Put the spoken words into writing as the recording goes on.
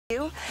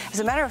As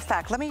a matter of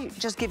fact, let me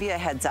just give you a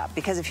heads up,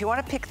 because if you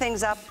want to pick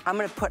things up, I'm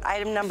going to put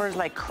item numbers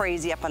like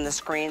crazy up on the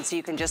screen so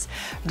you can just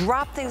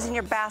drop things in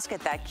your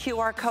basket. That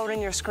QR code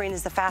on your screen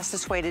is the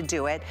fastest way to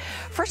do it.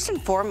 First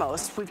and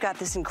foremost, we've got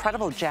this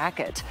incredible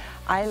jacket.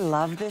 I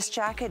love this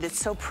jacket. It's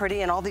so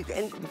pretty, and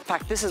in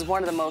fact, this is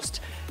one of the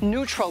most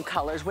neutral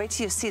colors. Wait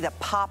till you see the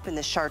pop in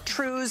the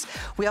chartreuse.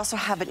 We also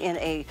have it in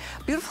a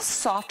beautiful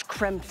soft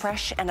creme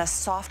fraiche and a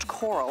soft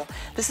coral.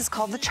 This is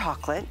called the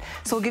chocolate.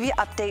 So we'll give you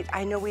an update.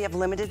 I know we have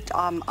limited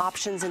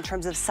options in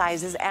terms of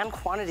sizes and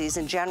quantities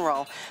in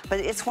general, but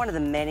it's one of the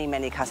many,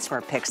 many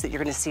customer picks that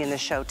you're going to see in the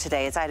show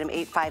today. It's item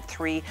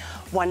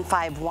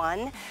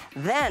 853151.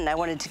 Then I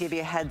wanted to give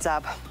you a heads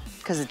up,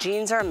 because the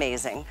jeans are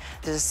amazing.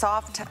 There's a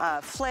soft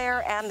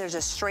flare and there's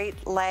a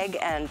straight leg,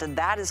 and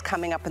that is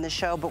coming up in the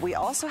show. But we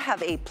also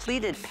have a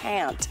pleated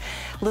pant,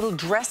 little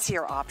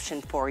dressier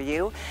option for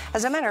you.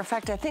 As a matter of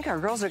fact, I think our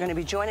girls are going to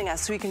be joining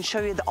us so we can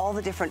show you all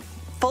the different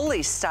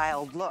fully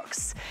styled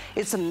looks.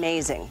 It's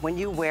amazing when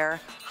you wear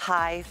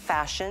high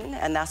fashion,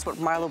 and that's what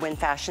MarlaWynne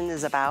Fashion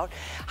is about,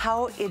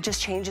 how it just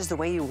changes the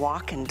way you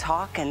walk and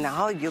talk and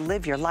how you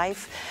live your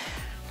life.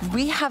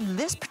 We have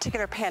this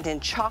particular pant in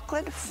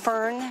chocolate,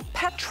 fern,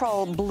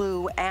 petrol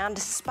blue, and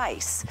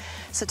spice.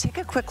 So take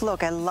a quick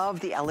look. I love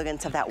the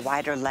elegance of that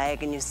wider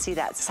leg, and you see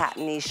that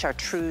satiny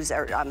chartreuse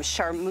or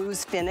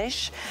charmeuse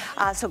finish.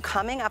 So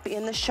coming up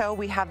in the show,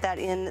 we have that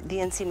in the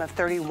inseam of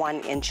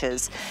 31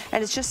 inches.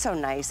 And it's just so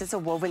nice. It's a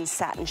woven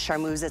satin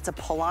charmeuse. It's a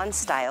pull-on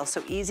style,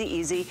 so easy,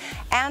 easy,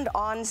 and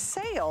on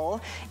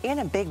sale in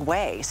a big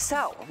way.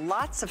 So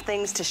lots of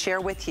things to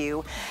share with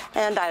you,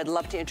 and I'd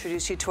love to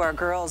introduce you to our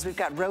girls. We've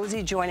got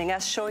Rosie joining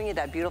us, showing you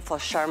that beautiful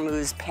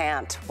charmeuse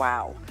pant.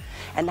 Wow.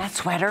 And that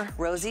sweater,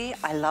 Rosie,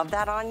 I love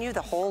that on you,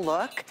 the whole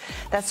look.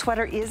 That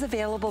sweater is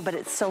available, but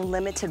it's so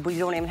limited we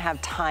don't even have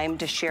time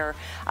to share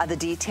the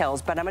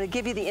details. But I'm going to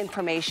give you the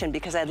information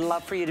because I'd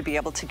love for you to be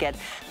able to get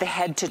the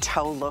head to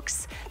toe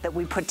looks that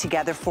we put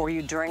together for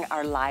you during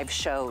our live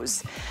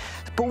shows.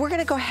 But we're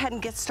going to go ahead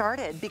and get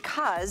started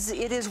because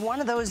it is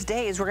one of those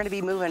days we're going to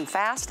be moving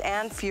fast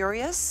and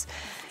furious,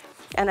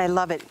 and I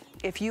love it.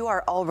 If you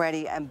are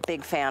already a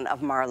big fan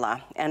of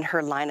Marla and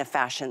her line of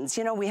fashions,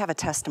 you know, we have a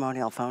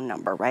testimonial phone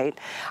number, right?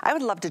 I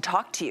would love to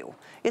talk to you.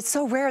 It's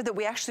so rare that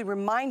we actually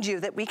remind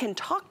you that we can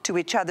talk to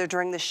each other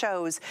during the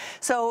shows.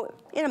 So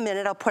in a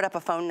minute, I'll put up a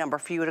phone number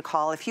for you to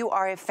call. If you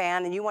are a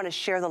fan and you want to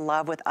share the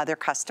love with other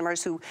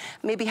customers who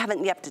maybe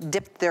haven't yet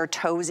dipped their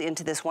toes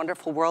into this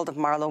wonderful world of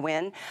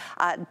MarlaWynne,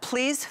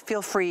 please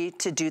feel free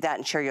to do that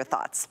and share your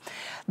thoughts.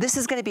 This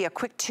is going to be a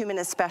quick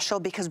 2-minute special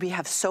because we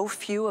have so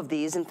few of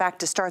these. In fact,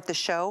 to start the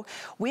show,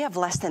 we have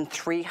less than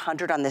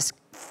 300 on this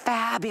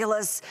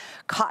fabulous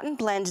cotton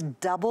blend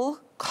double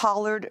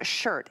collared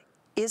shirt.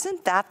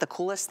 Isn't that the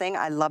coolest thing?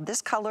 I love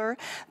this color.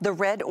 The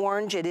red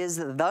orange, it is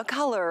the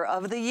color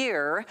of the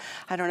year.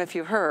 I don't know if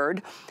you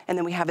heard. And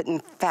then we have it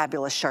in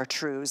fabulous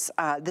chartreuse.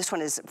 This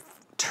one is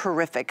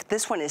terrific.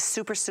 This one is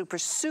super, super,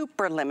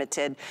 super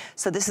limited.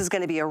 So this is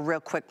going to be a real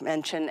quick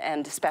mention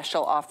and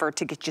special offer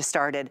to get you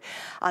started.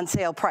 On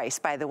sale price,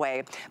 by the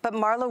way. But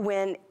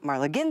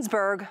Marla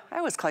Ginsburg, I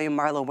always call you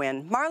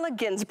MarlaWynne. Marla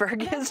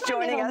Ginsburg is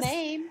joining us.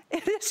 Name.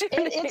 It is your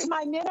name. It's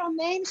my middle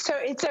name, so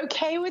it's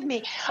okay with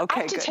me. Okay,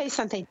 I have to tell you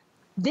something.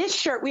 This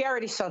shirt, we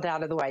already sold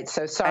out of the white,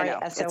 so sorry,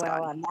 SOL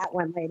on that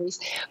one, ladies.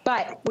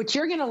 But what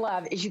you're going to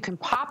love is you can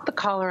pop the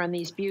collar on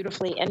these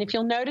beautifully. And if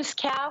you'll notice,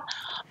 Cal,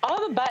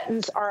 all the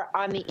buttons are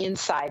on the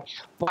inside.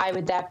 Why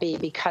would that be?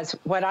 Because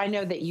what I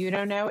know that you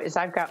don't know is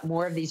I've got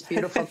more of these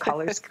beautiful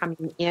colors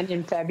coming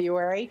in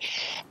February.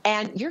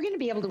 And you're going to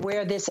be able to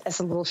wear this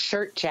as a little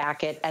shirt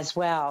jacket as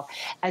well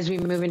as we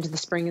move into the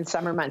spring and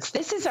summer months.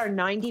 This is our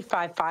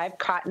 95.5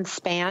 cotton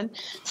span.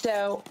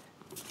 So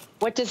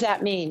what does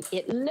that mean?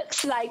 It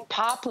looks like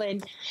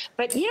poplin,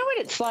 but you know what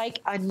it's like?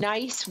 A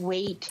nice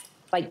weight,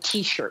 like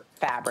t-shirt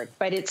fabric,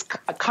 but it's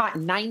a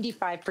cotton,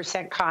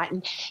 95%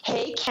 cotton.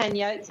 Hey,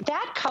 Kenya,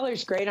 that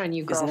color's great on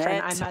you,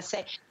 girlfriend, I must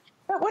say.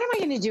 But what am I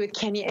going to do with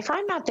Kenya? If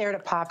I'm not there to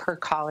pop her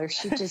collar,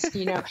 she just,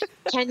 you know,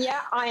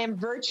 Kenya, I am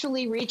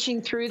virtually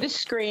reaching through the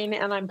screen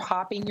and I'm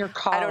popping your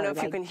collar. I don't know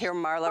if you can hear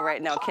Marla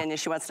right now, Kenya.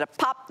 She wants to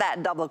pop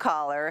that double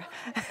collar.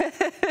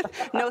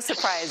 No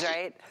surprise,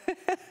 right?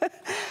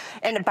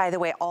 And by the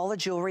way, all the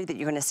jewelry that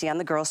you're going to see on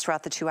the girls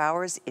throughout the 2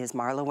 hours is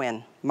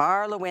MarlaWynne.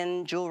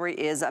 MarlaWynne jewelry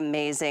is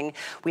amazing.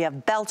 We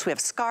have belts, we have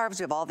scarves,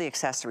 we have all the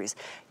accessories.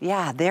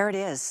 Yeah, there it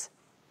is.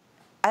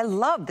 I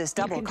love this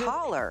double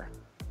collar.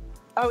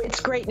 Oh, it's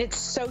great, and it's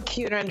so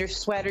cute under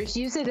sweaters.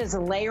 Use it as a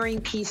layering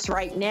piece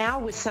right now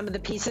with some of the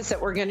pieces that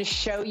we're going to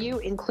show you,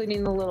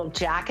 including the little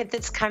jacket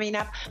that's coming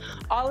up.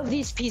 All of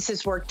these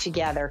pieces work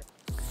together.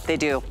 They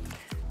do.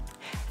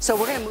 So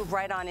we're going to move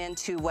right on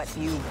into what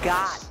you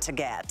got to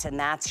get, and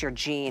that's your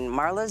jean.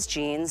 Marla's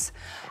jeans.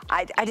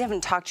 I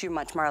haven't talked to you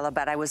much, Marla,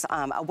 but I was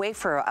away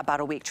for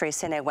about a week.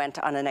 Tracy and I went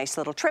on a nice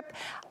little trip.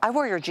 I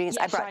wore your jeans.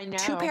 Yes, I brought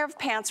 2 pair of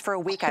pants for a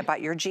week. I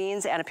bought your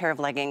jeans and a pair of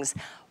leggings.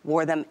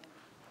 Wore them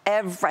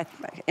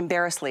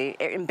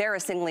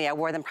embarrassingly, I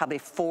wore them probably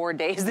 4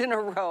 days in a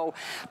row,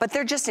 but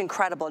they're just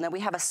incredible. Now we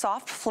have a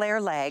soft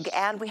flare leg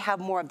and we have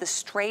more of the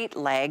straight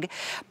leg.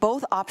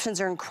 Both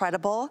options are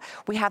incredible.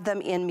 We have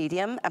them in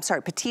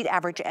petite,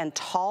 average, and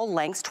tall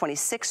lengths,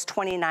 26,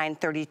 29,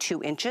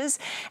 32 inches.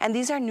 And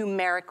these are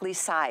numerically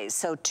sized,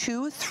 so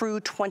 2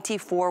 through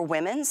 24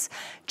 women's.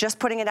 Just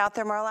putting it out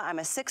there, Marla, I'm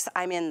a 6,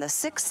 I'm in the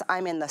 6,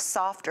 I'm in the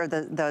soft, or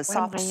the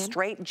soft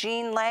straight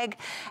jean leg.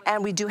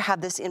 And we do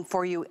have this in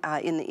for you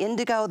in the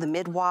indigo, the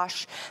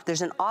mid-wash.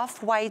 There's an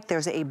off-white,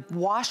 there's a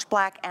washed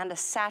black, and a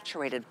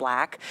saturated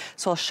black.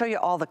 So I'll show you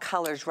all the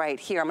colors right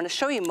here. I'm gonna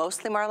show you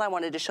mostly, Marla. I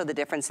wanted to show the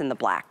difference in the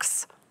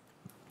blacks.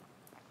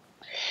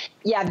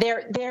 Yeah,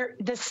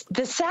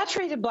 the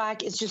saturated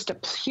black is just a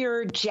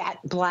pure jet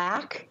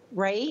black,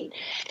 right?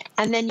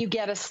 And then you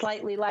get a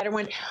slightly lighter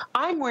one.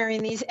 I'm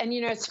wearing these, and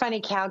you know, it's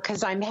funny, Cal,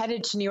 because I'm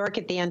headed to New York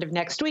at the end of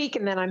next week,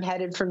 and then I'm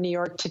headed from New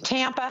York to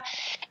Tampa.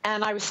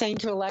 And I was saying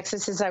to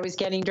Alexis as I was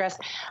getting dressed,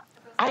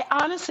 I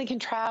honestly can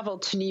travel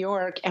to New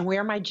York and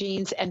wear my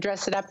jeans and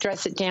dress it up,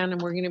 dress it down,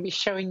 and we're going to be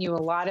showing you a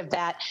lot of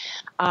that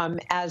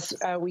as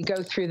we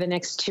go through the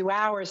next 2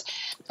 hours.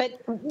 But,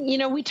 you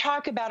know, we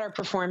talk about our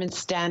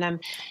performance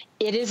denim.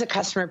 It is a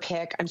customer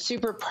pick. I'm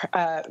super,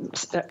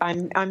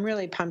 I'm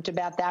really pumped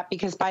about that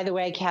because, by the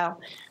way, Cal,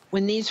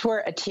 when these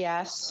were a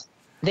TS,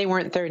 they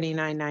weren't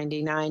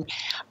 $39.99.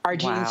 Our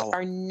jeans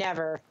are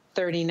never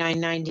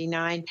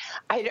 $39.99.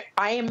 I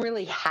am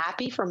really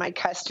happy for my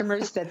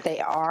customers that they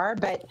are,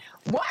 but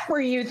what were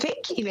you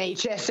thinking,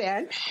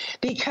 HSN?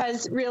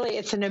 Because really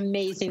it's an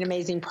amazing,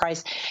 amazing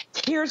price.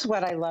 Here's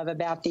what I love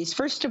about these.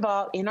 First of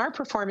all, in our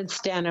performance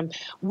denim,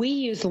 we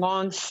use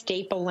long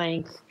staple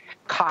length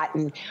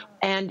cotton.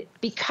 And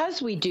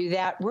because we do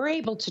that, we're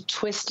able to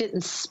twist it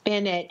and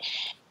spin it.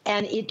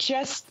 And it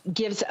just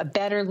gives a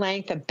better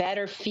length, a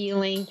better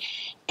feeling.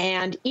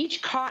 And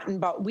each cotton,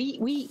 but we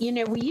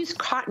use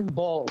cotton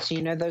bolls,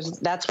 you know,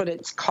 that's what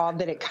it's called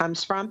that it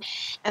comes from.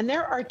 And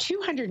there are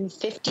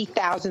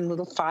 250,000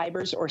 little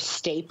fibers or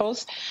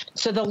staples.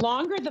 So the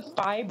longer the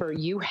fiber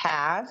you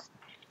have,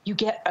 you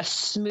get a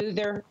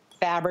smoother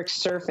fabric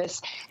surface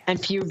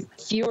and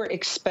fewer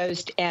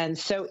exposed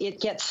ends. So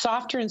it gets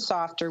softer and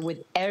softer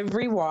with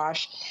every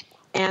wash.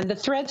 And the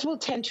threads will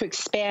tend to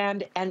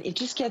expand, and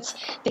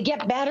they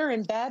get better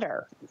and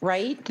better,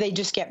 right? They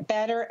just get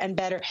better and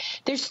better.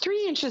 There's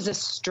 3 inches of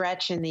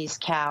stretch in these,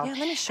 Cal. Yeah,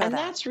 let me show that. And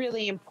that's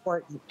really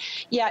important.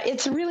 Yeah,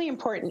 it's a really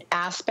important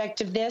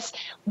aspect of this.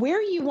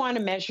 Where you want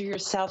to measure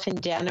yourself in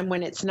denim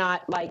when it's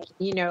not like,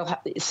 you know,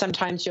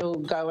 sometimes you'll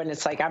go and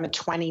it's like, I'm a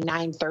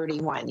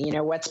 29-31, you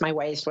know, what's my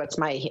waist, what's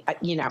my,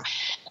 you know,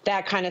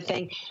 that kind of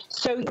thing.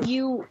 So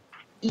you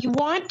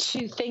want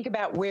to think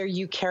about where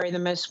you carry the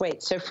most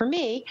weight. So for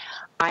me,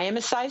 I am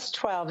a size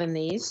 12 in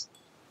these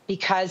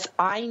because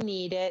I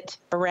need it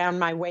around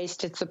my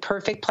waist. It's the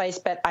perfect place,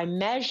 but I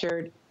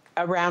measured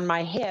around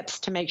my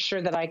hips to make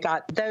sure that I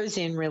got those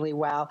in really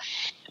well.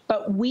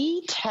 But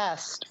we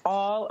test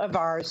all of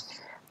ours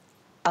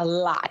a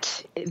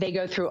lot. They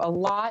go through a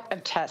lot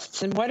of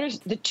tests. And what are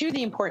the 2 of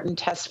the important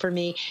tests for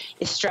me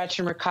is stretch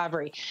and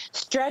recovery.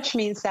 Stretch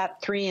means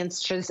that 3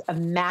 inches of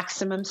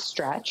maximum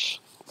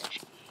stretch.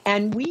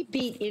 And we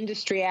beat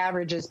industry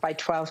averages by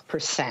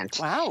 12%.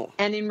 Wow.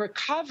 And in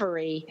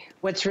recovery,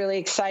 what's really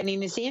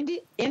exciting is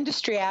the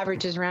industry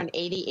average is around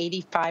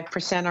 80,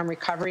 85% on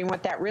recovery. And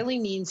what that really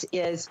means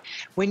is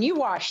when you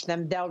wash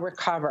them, they'll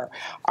recover.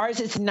 Ours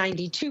is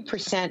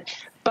 92%.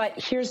 But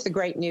here's the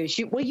great news.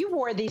 You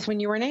wore these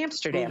when you were in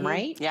Amsterdam,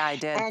 right? Yeah, I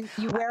did. And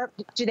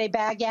do they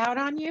bag out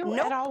on you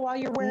at all while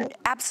you're wearing them?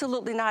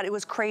 Absolutely not. It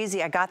was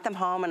crazy. I got them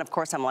home, and of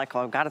course I'm like,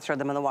 oh, I've got to throw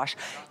them in the wash.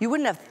 You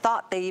wouldn't have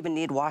thought they even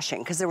need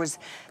washing because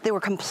they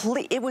were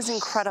complete. It was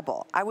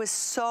incredible. I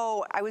was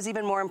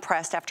even more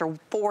impressed after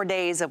 4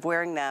 days of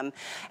wearing them.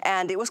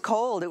 And it was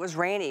cold, it was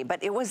rainy, but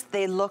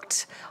they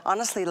looked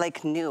honestly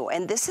like new.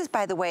 And this is,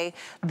 by the way,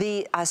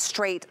 the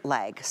straight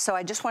leg. So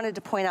I just wanted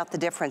to point out the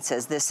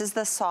differences. This is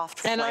the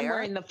soft flare. And I'm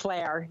wearing the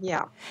flare,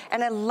 yeah.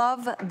 And I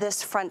love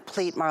this front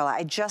pleat, Marla.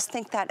 I just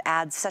think that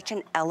adds such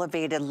an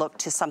elevated look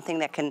to something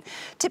that can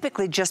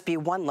typically just be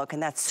one look,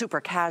 and that's super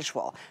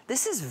casual.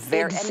 This is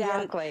very,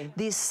 exactly. And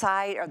these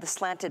side or the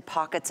slanted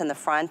pockets in the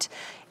front,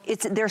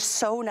 they're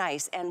so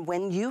nice. And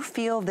when you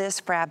feel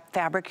this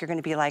fabric, you're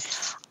gonna be like,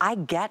 I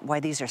get why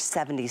these are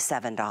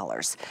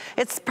 $77.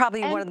 It's probably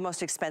one of the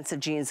most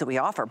expensive jeans that we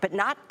offer, but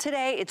not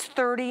today. It's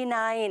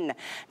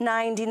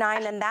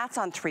 $39.99, and that's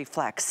on 3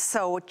 flex.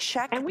 So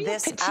check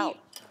this out.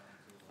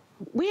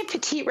 We have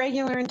petite,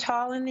 regular, and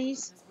tall in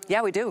these?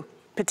 Yeah, we do.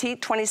 Petite,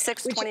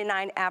 26,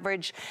 29,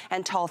 average,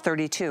 and tall,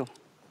 32.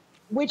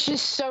 Which is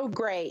so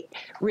great,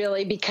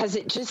 really, because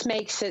it just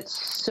makes it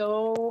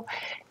so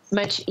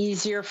much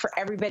easier for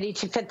everybody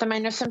to fit them. I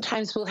know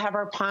sometimes we'll have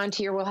our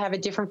Ponte or we'll have a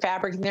different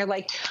fabric and they're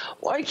like,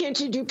 why can't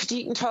you do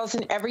petite and talls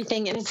and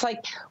everything? And it's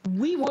like,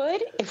 we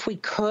would if we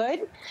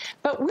could,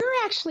 but we're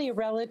actually a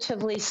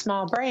relatively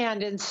small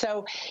brand. And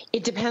so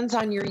it depends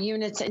on your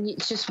units and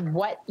it's just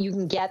what you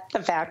can get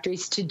the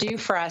factories to do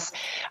for us.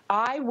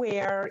 I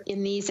wear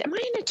in these, am I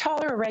in a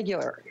tall or a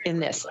regular in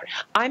this?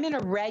 I'm in a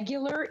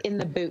regular in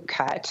the boot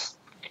cut.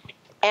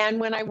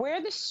 And when I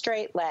wear the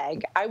straight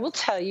leg, I will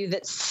tell you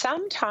that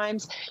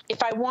sometimes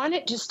if I want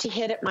it just to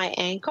hit at my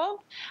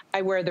ankle,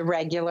 I wear the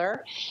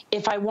regular.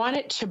 If I want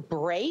it to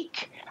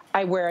break,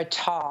 I wear a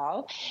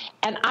tall.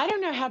 And I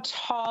don't know how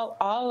tall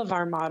all of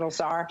our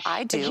models are.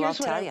 I do, I'll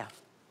tell you.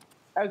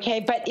 Okay,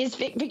 but is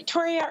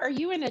Victoria, are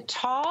you in a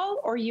tall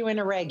or are you in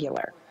a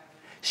regular?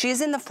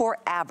 She's in the 4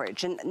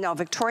 average, and no,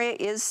 Victoria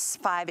is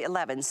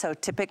 5'11", so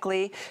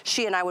typically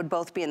she and I would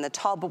both be in the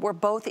tall, but we're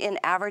both in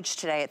average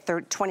today at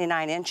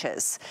 29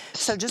 inches.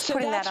 So just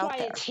putting that out there.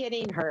 That's why it's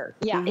hitting her.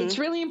 Yeah, it's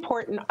really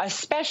important,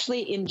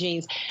 especially in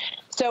jeans.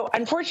 So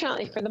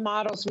unfortunately for the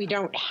models, we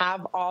don't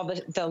have all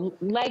the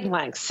leg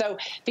lengths. So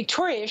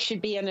Victoria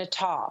should be in a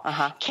tall.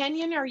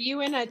 Kenyon, are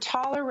you in a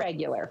tall or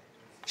regular?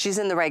 She's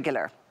in the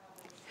regular.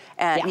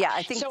 And yeah,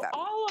 I think so.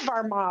 All of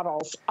our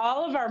models,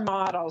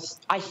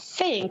 I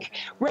think,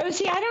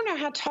 Rosie, I don't know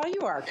how tall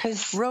you are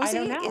because Rosie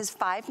is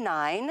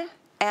 5'9"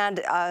 and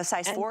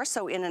size 4,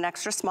 so in an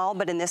extra small,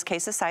 but in this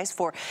case a size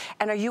 4.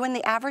 And are you in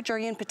the average or are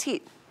you in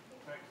petite?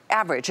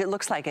 Average, it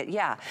looks like it,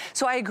 yeah.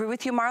 So I agree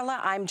with you, Marla.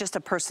 I'm just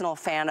a personal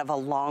fan of a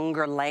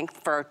longer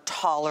length for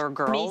taller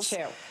girls. Me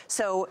too.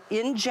 So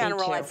in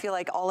general, I feel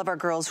like all of our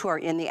girls who are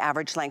in the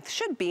average length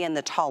should be in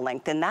the tall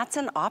length, and that's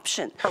an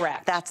option.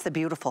 Correct. That's the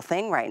beautiful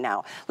thing right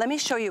now. Let me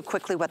show you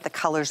quickly what the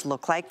colors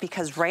look like,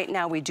 because right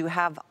now we do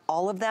have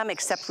all of them,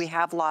 except we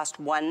have lost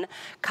one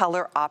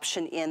color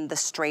option in the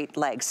straight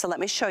leg. So let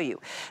me show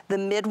you. The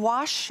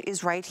mid-wash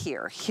is right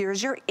here.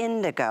 Here's your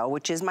indigo,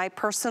 which is my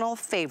personal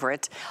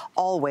favorite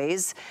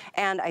always.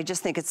 And I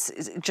just think it's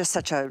just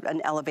such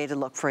an elevated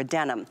look for a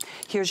denim.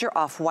 Here's your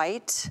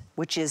off-white,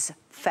 which is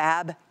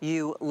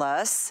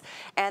fabulous.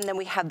 And then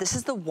we have, this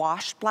is the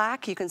washed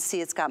black. You can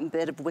see it's got a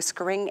bit of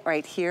whiskering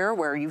right here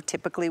where you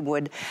typically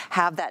would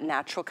have that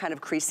natural kind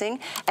of creasing.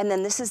 And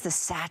then this is the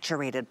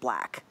saturated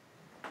black.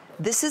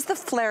 This is the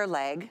flare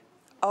leg.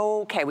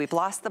 Okay, we've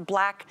lost the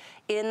black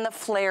in the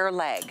flare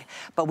leg,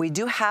 but we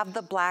do have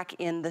the black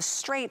in the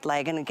straight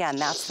leg, and again,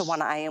 that's the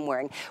one I am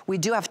wearing. We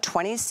do have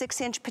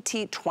 26-inch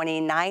petite,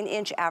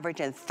 29-inch average,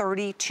 and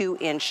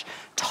 32-inch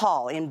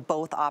tall in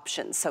both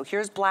options. So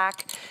here's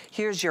black,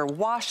 here's your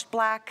washed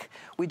black.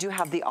 We do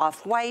have the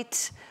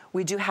off-white.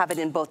 We do have it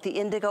in both the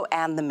indigo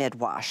and the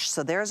mid-wash.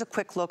 So there's a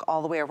quick look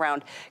all the way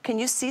around. Can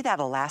you see that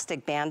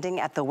elastic banding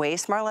at the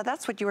waist, Marla?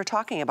 That's what you were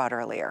talking about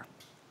earlier.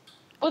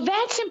 Well,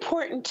 that's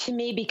important to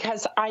me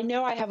because I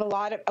know I have a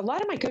lot of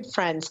my good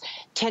friends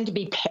tend to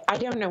be, I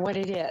don't know what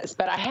it is,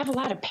 but I have a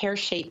lot of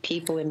pear-shaped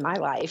people in my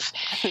life.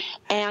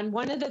 And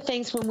one of the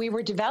things when we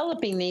were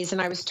developing these and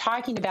I was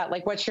talking about,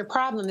 like, what's your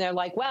problem? They're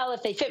like, well,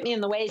 if they fit me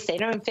in the waist, they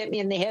don't fit me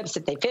in the hips.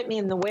 If they fit me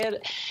in the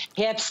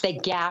hips, they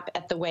gap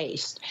at the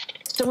waist.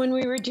 So when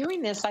we were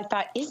doing this, I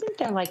thought, isn't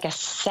there like a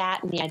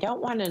satiny? I don't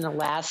want an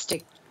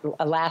elasticy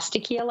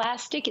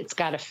elastic. It's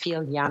got to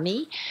feel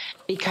yummy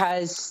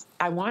because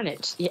I want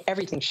it.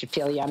 Everything should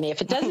feel yummy.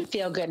 If it doesn't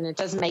feel good and it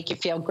doesn't make you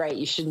feel great,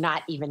 you should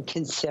not even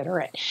consider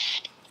it.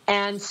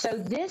 And so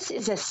this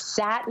is a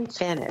satin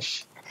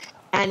finish.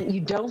 And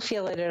you don't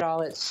feel it at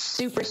all. It's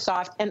super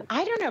soft. And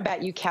I don't know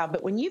about you, Cal,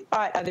 but when you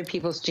bought other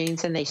people's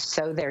jeans and they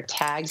sew their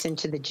tags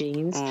into the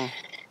jeans,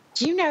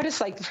 do you notice,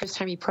 like, the first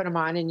time you put them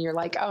on and you're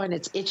like, oh, and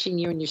it's itching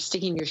you and you're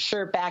sticking your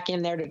shirt back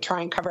in there to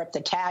try and cover up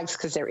the tags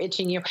because they're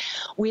itching you?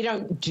 We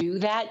don't do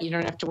that. You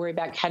don't have to worry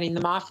about cutting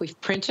them off. We've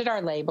printed our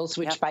labels,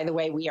 which, by the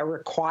way, we are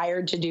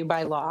required to do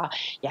by law.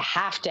 You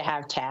have to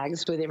have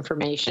tags with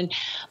information.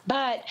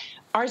 But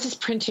ours is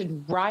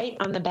printed right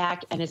on the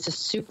back, and it's a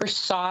super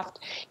soft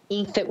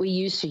ink that we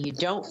use so you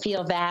don't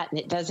feel that, and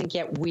it doesn't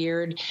get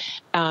weird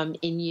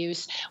in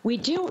use. We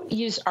do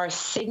use our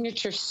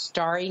signature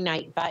Starry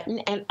Night button,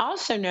 and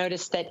also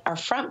notice that our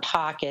front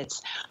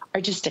pockets are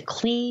just a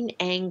clean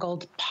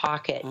angled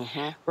pocket,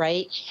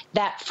 right?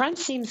 That front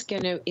seam's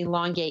going to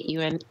elongate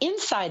you, and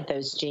inside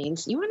those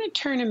jeans, you want to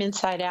turn them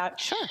inside out.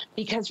 Sure.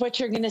 Because what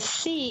you're going to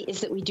see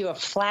is that we do a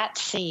flat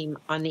seam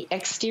on the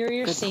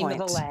exterior seam of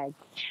the leg,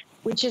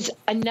 which is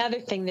another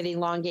thing that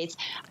elongates.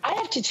 I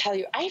have to tell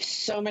you, I have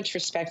so much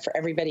respect for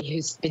everybody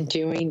who's been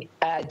doing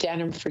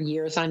denim for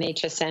years on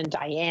HSN,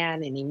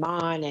 Diane and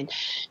Iman and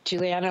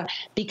Juliana,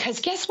 because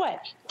guess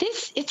what?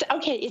 It's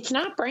okay, it's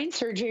not brain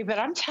surgery, but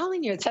I'm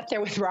telling you, it's up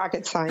there with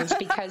rocket science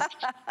because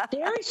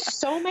there is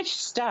so much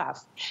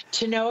stuff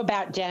to know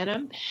about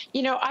denim.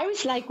 You know, I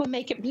was like, well,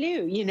 make it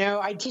blue. You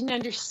know, I didn't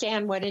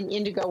understand what an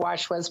indigo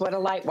wash was, what a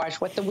light wash,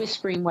 what the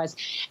whiskering was,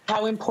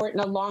 how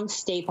important a long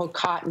staple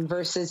cotton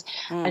versus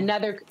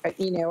another,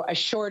 you know, a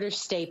shorter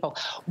staple.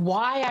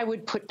 Why I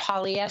would put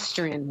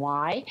polyester in.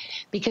 Why?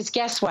 Because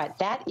guess what?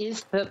 That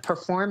is the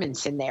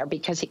performance in there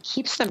because it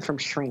keeps them from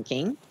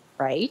shrinking,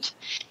 right?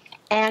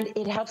 And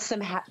it helps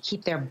them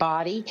keep their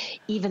body,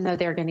 even though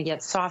they're going to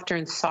get softer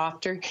and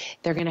softer.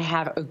 They're going to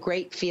have a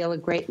great feel, a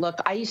great look.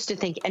 I used to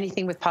think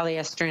anything with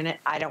polyester in it,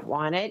 I don't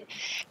want it.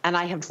 And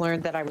I have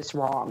learned that I was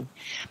wrong.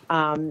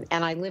 And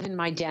I live in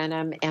my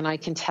denim, and I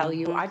can tell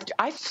you,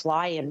 I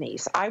fly in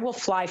these. I will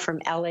fly from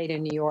LA to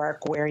New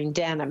York wearing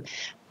denim,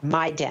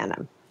 my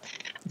denim.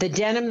 The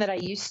denim that I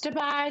used to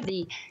buy,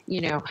 the,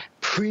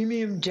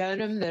 premium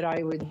denim that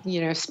I would,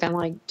 spend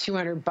like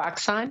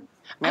 $200 on.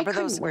 Remember I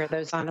couldn't wear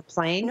those on a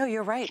plane. No,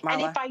 you're right, Marla.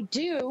 And if I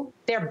do,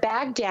 they're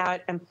bagged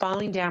out and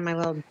falling down my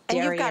little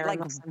derriere. And you've got like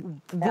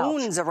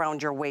wounds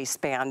around your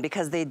waistband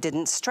because they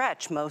didn't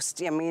stretch.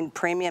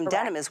 Premium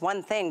denim is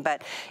one thing,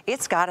 but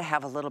it's got to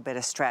have a little bit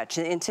of stretch.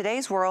 In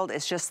today's world,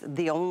 it's just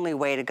the only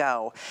way to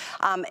go.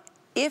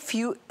 If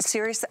you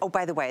seriously, oh,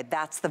 by the way,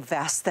 that's the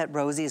vest that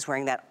Rosie is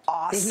wearing, that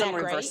awesome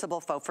reversible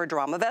faux fur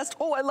drama vest.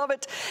 Oh, I love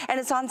it. And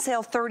it's on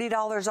sale,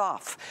 $30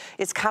 off.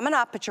 It's coming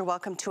up, but you're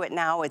welcome to it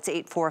now. It's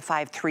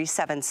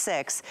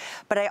 845-376.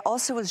 But I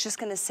also was just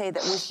going to say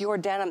that with your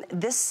denim,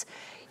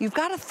 you've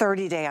got a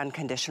 30-day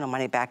unconditional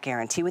money-back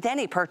guarantee with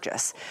any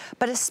purchase,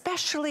 but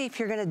especially if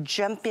you're gonna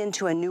jump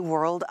into a new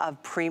world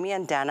of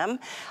premium denim,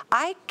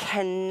 I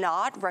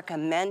cannot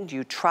recommend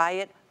you try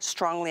it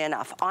strongly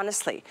enough.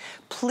 Honestly,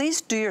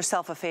 please do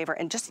yourself a favor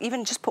and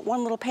just put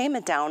one little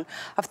payment down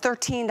of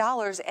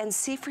 $13 and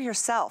see for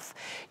yourself.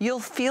 You'll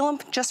feel them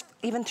just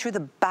even through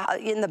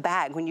in the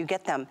bag when you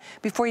get them.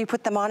 Before you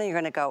put them on, and you're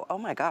gonna go, oh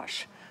my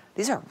gosh,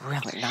 these are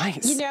really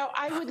nice.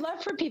 I would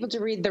love for people to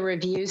read the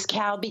reviews,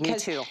 Cal,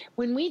 because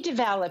when we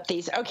developed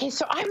these,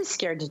 so I was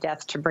scared to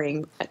death to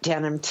bring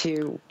denim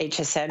to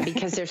HSN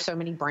because there's so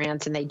many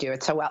brands and they do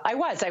it so well. I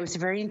was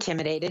very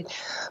intimidated,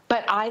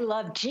 but I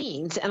love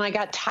jeans and I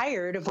got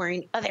tired of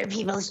wearing other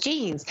people's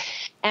jeans.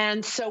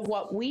 And so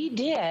what we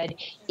did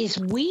is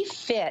we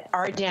fit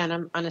our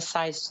denim on a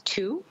size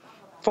 2,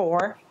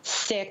 4,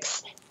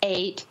 6,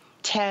 8,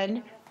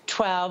 10,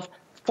 12,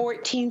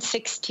 14,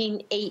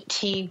 16,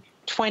 18,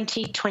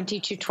 20,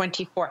 22,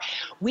 24.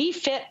 We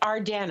fit our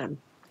denim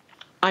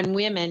on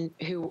women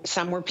who,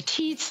 some were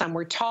petite, some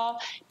were tall,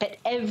 but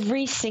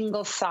every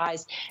single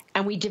size.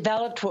 And we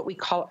developed what we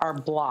call our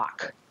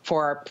block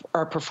for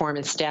our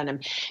performance denim,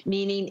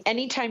 meaning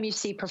anytime you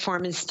see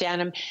performance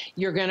denim,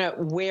 you're going to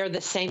wear the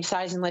same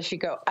size unless you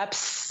go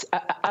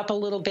up a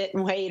little bit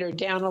in weight or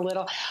down a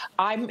little.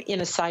 I'm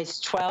in a size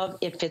 12.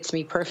 It fits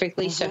me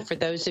perfectly. So for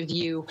those of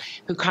you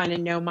who kind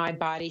of know my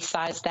body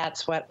size,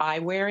 that's what I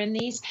wear in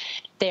these.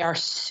 They are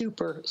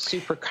super,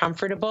 super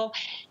comfortable.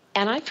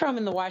 And I throw them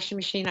in the washing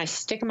machine. I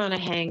stick them on a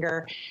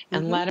hanger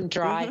and let them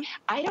dry.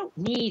 I don't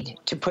need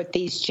to put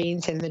these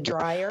jeans in the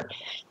dryer,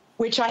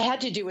 which I had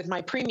to do with my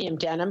premium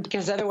denim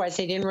because otherwise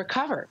they didn't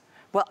recover.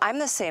 Well, I'm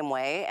the same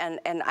way, and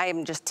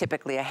I'm just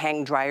typically a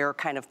hang dryer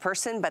kind of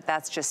person, but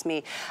that's just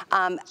me.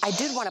 I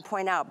did want to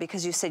point out,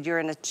 because you said you're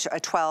in a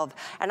 12,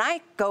 and I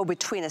go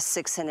between a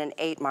 6 and an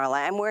 8,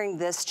 Marla. I'm wearing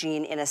this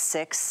jean in a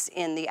 6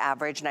 in the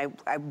average, and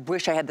I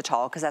wish I had the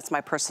tall, because that's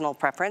my personal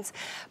preference,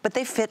 but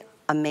they fit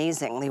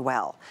amazingly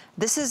well.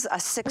 This is a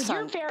 6 on.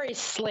 You're very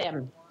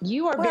slim.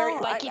 You are very,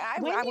 like,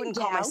 I wouldn't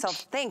call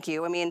myself, thank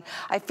you. I mean,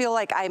 I feel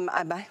like I'm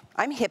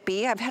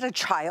hippie. I've had a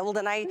child,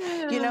 and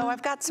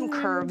I've got some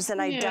curves,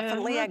 and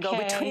I go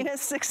between a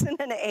 6 and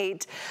an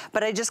 8,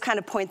 but I just kind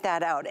of point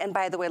that out. And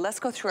by the way, let's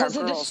go through our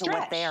girls and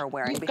what they are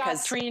wearing. You've got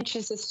 3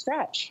 inches of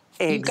stretch.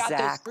 Exactly. You've got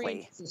those 3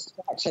 inches of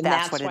stretch, and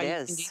that's what it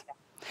is.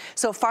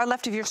 So far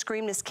left of your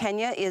screen, Miss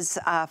Kenya is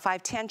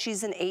 5'10",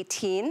 she's an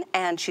 18,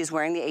 and she's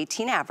wearing the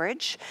 18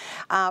 average.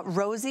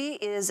 Rosie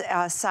is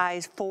a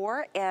size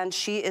 4, and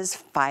she is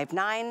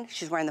 5'9",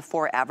 she's wearing the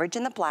 4 average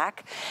in the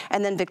black.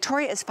 And then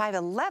Victoria is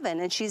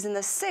 5'11", and she's in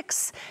the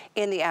 6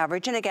 in the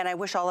average. And again, I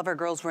wish all of our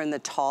girls were in the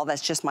tall.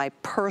 That's just my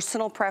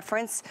personal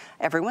preference.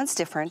 Everyone's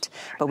different,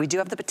 but we do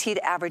have the petite,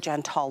 average,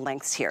 and tall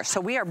lengths here. So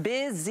we are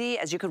busy,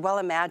 as you could well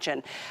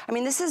imagine. I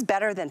mean, this is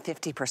better than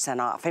 50%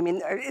 off. I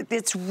mean,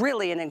 it's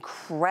really an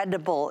incredible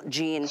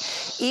jean,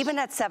 even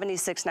at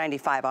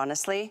 $76.95,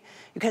 honestly,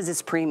 because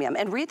it's premium.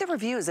 And read the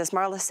reviews, as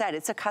Marla said,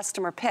 it's a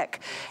customer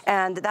pick.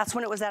 And that's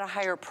when it was at a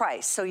higher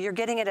price. So you're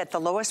getting it at the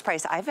lowest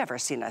price I've ever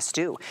seen us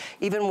do.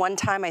 Even one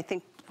time, I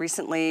think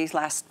recently,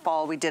 last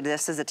fall, we did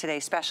this as a Today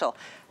Special.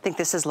 I think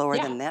this is lower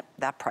than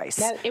that price.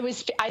 No,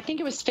 I think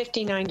it was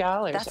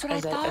 $59. That's what I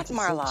thought,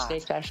 Marla. Today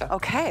Special.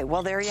 Okay,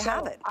 well, there you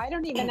have it. I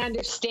don't even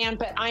understand,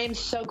 but I am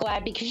so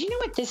glad, because you know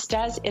what this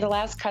does? It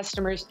allows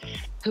customers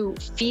who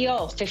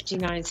feel $59,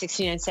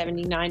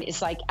 $69, $79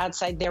 is like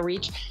outside their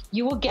reach.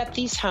 You will get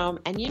these home,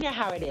 and you know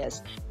how it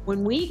is.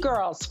 When we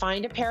girls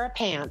find a pair of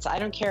pants, I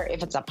don't care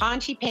if it's a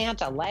ponchi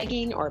pant, a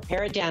legging, or a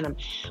pair of denim,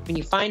 when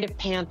you find a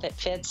pant that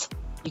fits,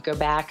 You go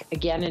back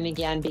again and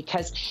again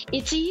because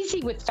it's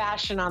easy with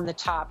fashion on the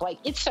top. Like,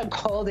 it's so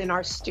cold in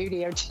our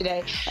studio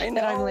today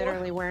that I'm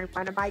literally wearing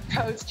one of my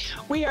coats.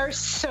 We are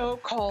so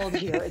cold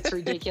here. It's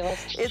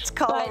ridiculous. It's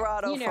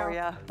Colorado, but, for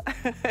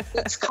you.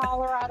 It's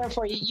Colorado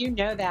for you. You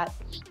know that.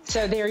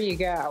 So there you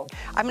go.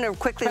 I'm going to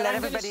quickly let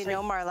everybody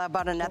know, Marla,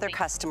 about another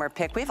customer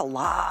pick. We have a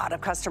lot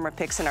of customer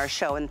picks in our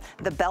show, and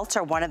the belts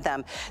are one of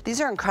them.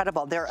 These are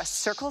incredible. They're a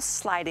circle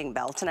sliding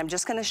belt, and I'm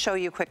just going to show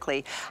you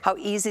quickly how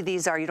easy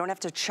these are. You don't have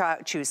to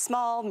choose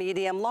small,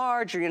 medium,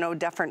 large, or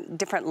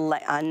different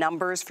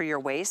numbers for your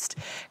waist,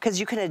 because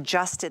you can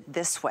adjust it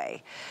this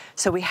way.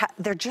 So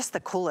they're just the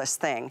coolest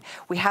thing.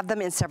 We have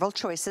them in several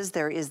choices.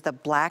 There is the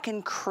black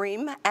and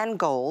cream and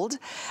gold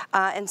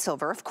and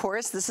silver, of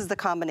course. This is the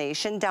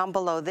combination. Down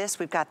below this,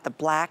 we've got the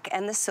black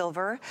and the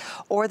silver,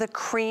 or the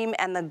cream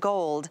and the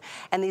gold.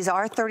 And these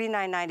are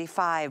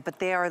 $39.95, but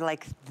they are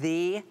like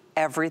the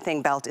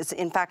everything belt. It's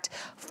in fact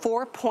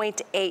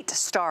 4.8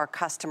 star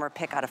customer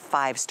pick out of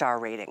 5-star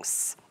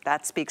ratings.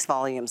 That speaks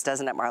volumes,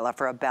 doesn't it, Marla,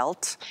 for a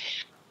belt?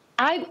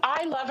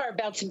 I love our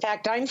belts. In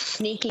fact, I'm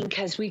sneaking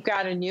because we've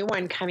got a new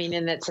one coming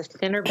in that's a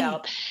thinner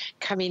belt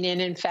coming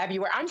in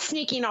February. I'm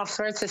sneaking all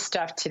sorts of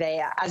stuff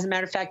today. As a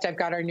matter of fact, I've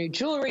got our new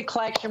jewelry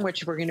collection,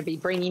 which we're going to be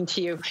bringing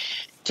to you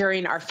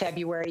during our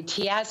February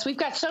TS. We've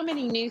got so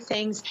many new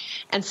things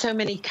and so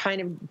many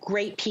kind of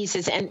great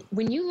pieces. And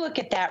when you look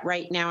at that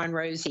right now in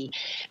Rosie,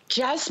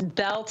 just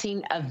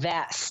belting a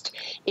vest,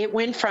 it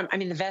went from, I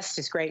mean, the vest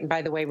is great. And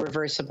by the way,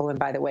 reversible. And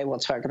by the way, we'll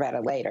talk about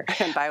it later.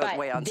 And by the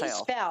way, on this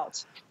sale.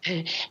 Belt,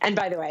 and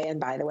by the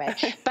way,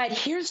 but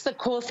here's the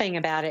cool thing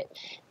about it.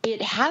 It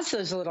has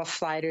those little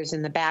sliders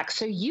in the back,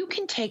 so you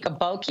can take a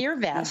bulkier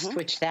vest,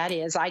 which that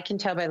is. I can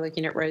tell by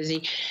looking at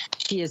Rosie,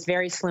 she is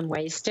very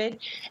slim-waisted.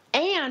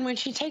 And when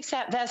she takes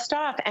that vest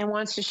off and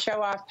wants to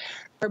show off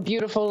her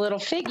beautiful little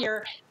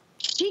figure,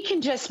 she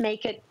can just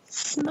make it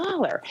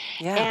smaller.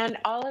 Yeah. And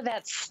all of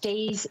that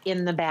stays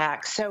in the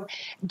back. So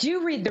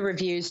do read the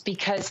reviews,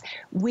 because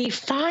we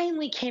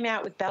finally came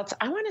out with belts,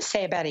 I want to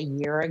say about a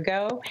year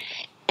ago.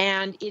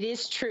 And it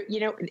is true,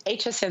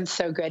 HSN's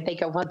so good. They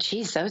go, well,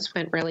 geez, those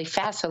went really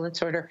fast, so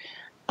let's order.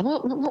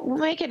 We'll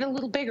make it a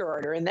little bigger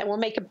order, and then we'll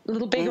make a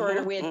little bigger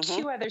order. We had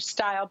 2 other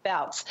style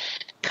belts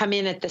come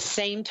in at the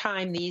same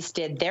time these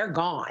did. They're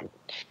gone.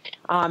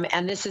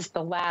 And this is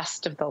the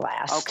last of the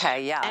last.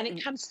 Okay, yeah. And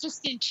it comes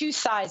just in 2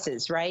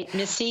 sizes, right,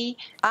 Missy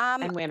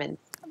and women?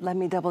 Let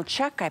me double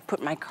check. I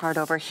put my card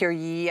over here.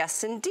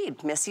 Yes,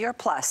 indeed. Missy or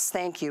plus.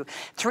 Thank you.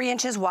 3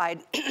 inches wide.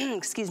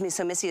 Excuse me.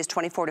 So Missy is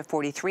 24 to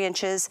 43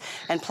 inches,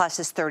 and plus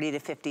is 30 to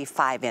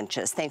 55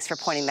 inches. Thanks for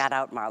pointing that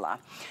out, Marla.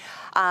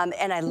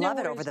 And I love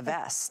it over the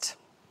vest.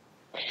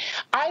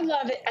 I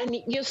love it. And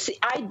you'll see,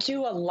 I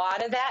do a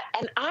lot of that.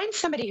 And I'm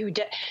somebody who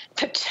the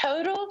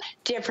total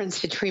difference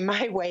between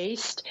my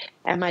waist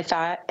and my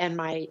thigh and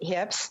my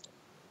hips,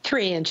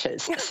 3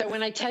 inches. So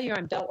when I tell you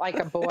I'm built like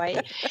a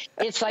boy,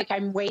 it's like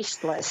I'm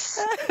wasteless.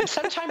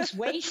 Sometimes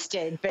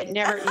wasted, but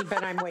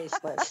I'm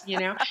wasteless,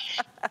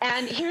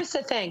 And here's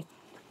the thing.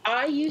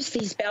 I use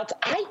these belts.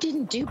 I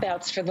didn't do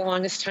belts for the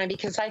longest time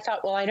because I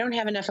thought, well, I don't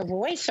have enough of a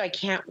waist, so I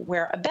can't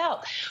wear a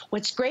belt.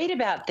 What's great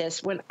about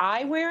this, when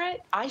I wear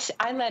it,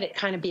 I let it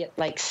kind of be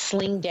like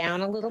sling down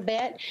a little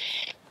bit.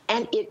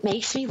 And it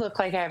makes me look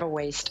like I have a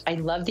waist. I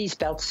love these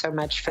belts so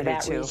much for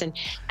that reason.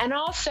 And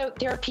also,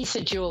 they're a piece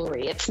of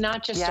jewelry. It's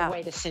not just a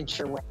way to cinch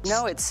your waist.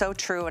 No, it's so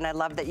true. And I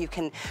love that you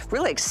can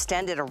really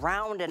extend it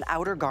around an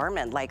outer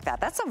garment like that.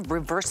 That's a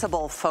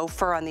reversible faux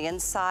fur on the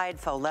inside,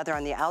 faux leather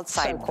on the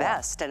outside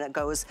vest. And it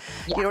goes,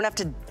 you don't have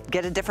to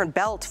get a different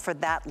belt for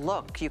that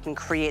look. You can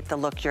create the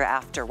look you're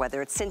after,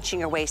 whether it's cinching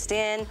your waist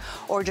in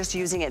or just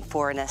using it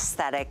for an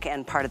aesthetic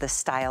and part of the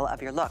style of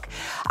your look.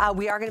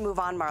 We are going to move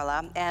on,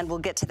 Marla, and we'll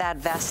get to that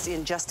vest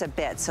in just a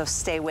bit, so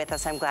stay with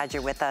us. I'm glad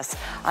you're with us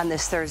on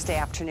this Thursday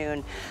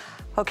afternoon.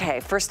 Okay,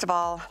 first of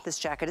all, this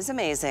jacket is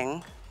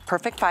amazing.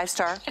 Perfect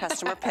 5-star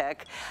customer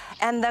pick.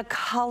 And the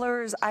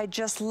colors, I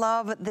just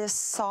love this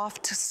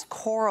soft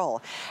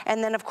coral.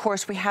 And then, of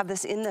course, we have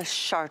this in the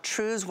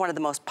chartreuse, one of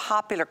the most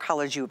popular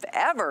colors you've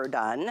ever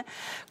done.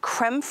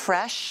 Creme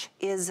Fraiche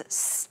is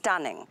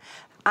stunning.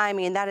 I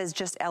mean, that is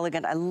just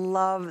elegant. I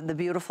love the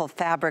beautiful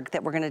fabric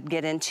that we're gonna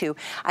get into.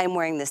 I'm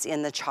wearing this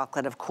in the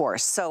chocolate, of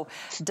course. So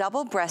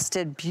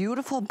double-breasted,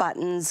 beautiful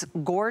buttons,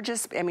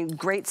 gorgeous, I mean,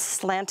 great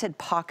slanted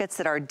pockets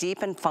that are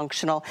deep and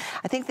functional.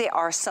 I think they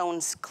are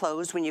sewn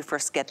closed when you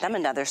first get them,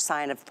 another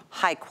sign of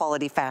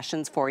high-quality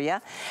fashions for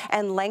you.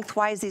 And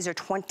lengthwise, these are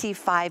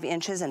 25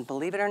 inches, and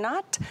believe it or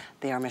not,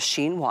 they are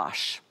machine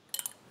wash.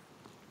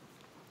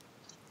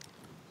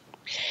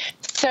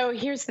 So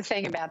here's the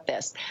thing about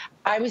this.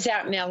 I was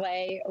out in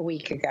LA a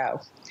week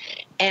ago,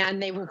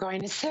 and they were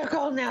going, it's so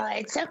cold in LA,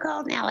 it's so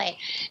cold in LA.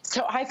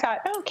 So I thought,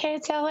 okay,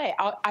 it's LA.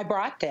 I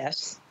brought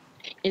this,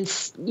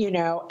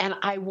 and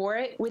I wore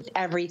it with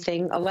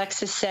everything.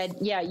 Alexis said,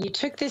 yeah, you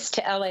took this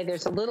to LA.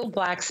 There's a little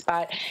black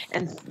spot,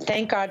 and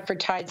thank God for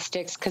Tide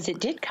sticks, because it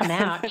did come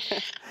out.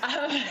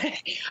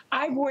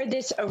 I wore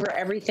this over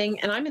everything,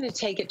 and I'm going to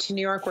take it to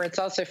New York, where it's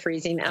also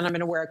freezing, and I'm going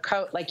to wear a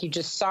coat like you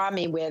just saw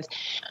me with.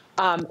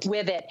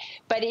 with it.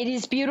 But it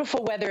is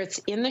beautiful whether it's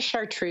in the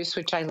chartreuse,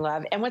 which I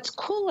love. And what's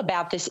cool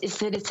about this is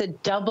that it's a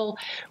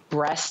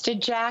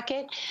double-breasted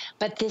jacket,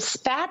 but this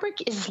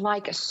fabric is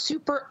like a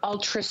super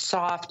ultra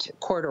soft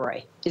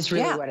corduroy is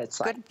really what it's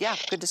like.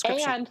 Good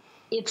description. And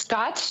it's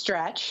got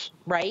stretch,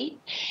 right?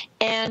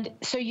 And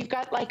so you've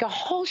got like a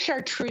whole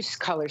chartreuse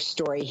color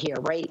story here,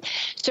 right?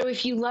 So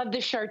if you love the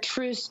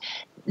chartreuse,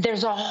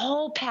 there's a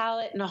whole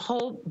palette and a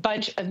whole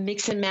bunch of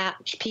mix and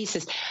match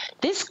pieces.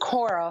 This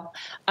coral,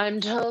 I'm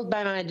told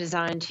by my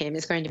design team,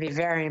 is going to be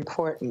very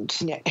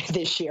important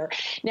this year.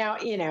 Now,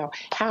 you know,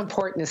 how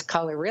important is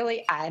color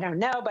really? I don't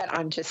know, but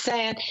I'm just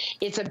saying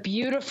it's a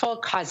beautiful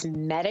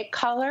cosmetic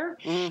color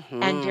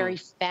and very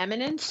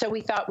feminine. So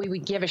we thought we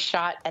would give a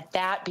shot at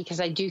that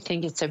because I do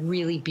think it's a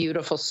really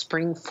beautiful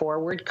spring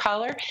forward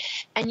color.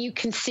 And you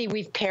can see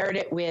we've paired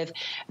it with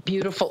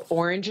beautiful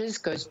oranges,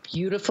 goes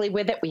beautifully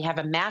with it. We have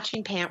a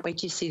matching pant. Wait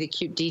till you see the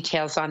cute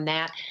details on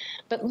that.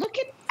 But look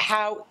at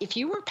how, if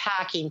you were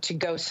packing to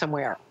go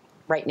somewhere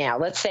right now,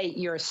 let's say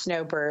you're a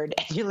snowbird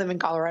and you live in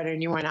Colorado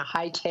and you want to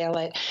hightail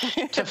it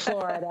to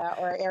Florida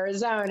or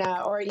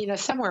Arizona or, you know,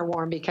 somewhere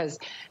warm because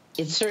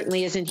it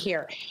certainly isn't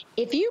here.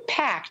 If you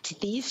packed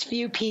these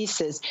few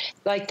pieces,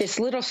 like this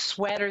little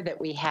sweater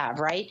that we have,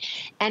 right?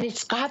 And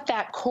it's got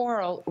that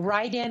coral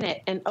right in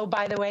it. And oh,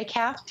 by the way,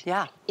 Kath,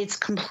 it's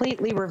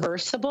completely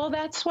reversible,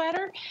 that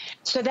sweater.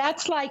 So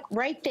that's like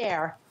right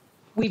there.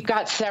 We've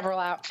got several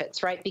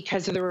outfits, right,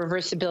 because of the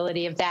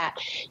reversibility of that.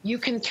 You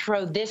can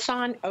throw this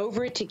on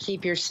over it to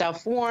keep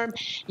yourself warm.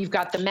 You've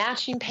got the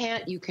matching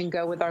pant. You can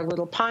go with our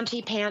little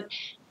Ponte pant.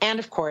 And,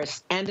 of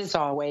course, and as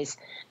always,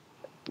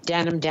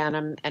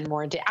 denim, and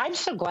more. I'm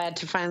so glad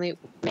to finally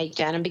make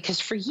denim because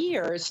for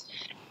years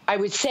I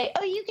would say,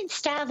 oh, you can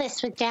style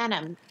this with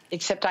denim,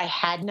 except I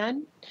had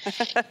none.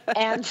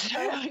 And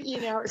so, you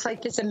know, it's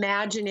like this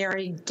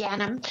imaginary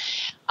denim.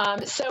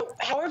 So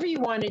however you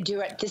want to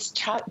do it,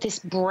 this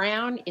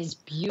brown is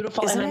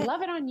beautiful. Isn't and I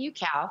love it on you,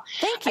 Cal.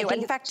 Thank you.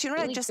 In fact, you know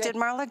what I just did,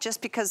 Marla?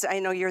 Just because I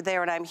know you're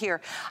there and I'm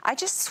here, I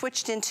just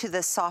switched into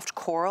the soft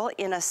coral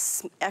in a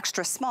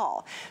extra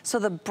small. So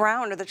the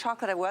brown or the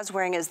chocolate I was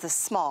wearing is the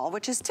small,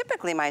 which is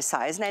typically my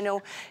size. And I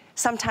know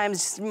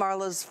sometimes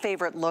Marla's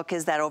favorite look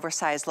is that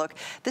oversized look.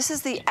 This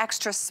is the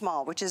extra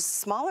small, which is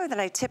smaller than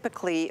I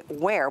typically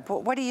wear.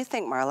 But what do you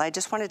think, Marla? I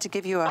just wanted to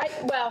give you a...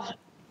 Well,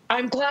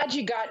 I'm glad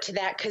you got to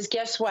that because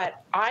guess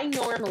what? I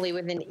normally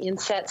with an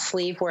inset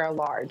sleeve wear a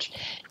large.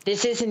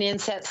 This is an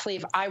inset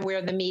sleeve. I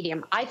wear the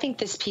medium. I think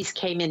this piece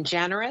came in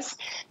generous.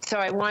 So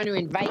I want to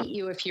invite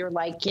you if you're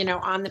like, you know,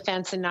 on the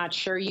fence and not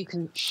sure, you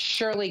can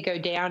surely go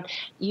down.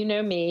 You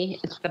know me.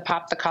 It's the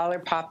pop the collar,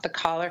 pop the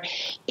collar.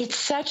 It's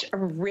such a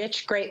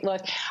rich, great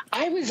look.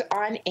 I was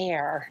on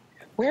air.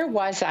 Where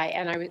was I?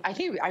 And I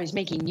think I was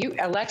making you,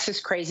 Alexis,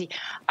 crazy.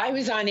 I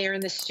was on air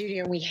in the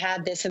studio and we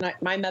had this and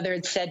my mother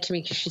had said to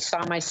me, because she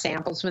saw my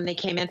samples when they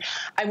came in,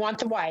 I want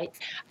the white,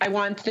 I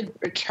want the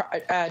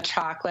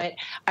chocolate,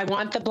 I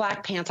want the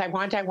black pants, I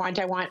want.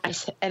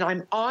 And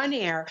I'm on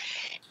air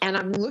and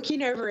I'm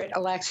looking over at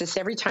Alexis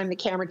every time the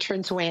camera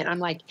turns away and I'm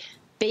like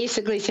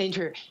basically saying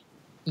to her,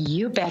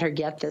 you better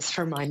get this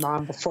for my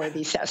mom before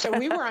these. So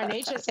we were on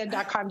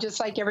hsn.com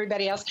just like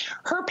everybody else.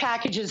 Her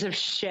packages have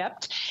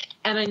shipped,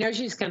 and I know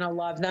she's going to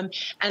love them.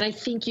 And I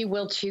think you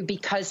will too,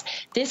 because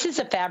this is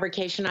a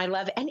fabrication I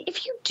love. And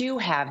if you do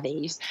have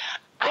these,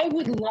 I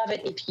would love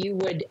it if you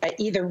would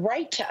either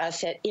write to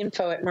us at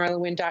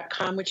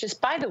info@marlawynne.com, which is,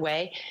 by the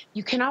way,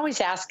 you can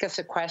always ask us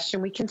a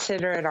question. We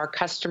consider it our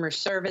customer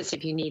service.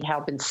 If you need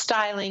help in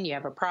styling, you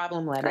have a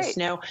problem, let us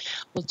know.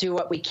 We'll do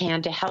what we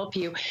can to help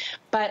you.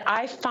 But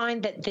I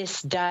find that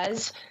this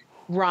does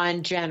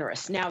run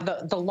generous. Now,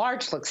 the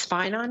large looks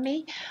fine on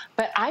me,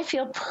 but I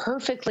feel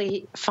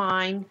perfectly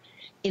fine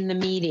in the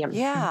medium.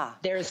 Yeah.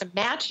 There's a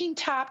matching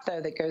top, though,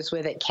 that goes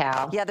with it,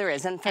 Cal. Yeah, there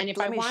is. And if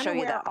I want to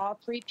wear all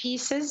three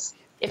pieces,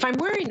 if I'm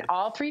wearing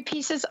all three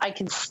pieces, I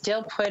can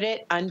still put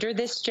it under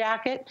this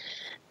jacket.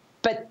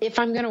 But if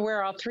I'm going to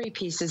wear all three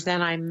pieces,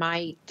 then I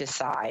might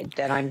decide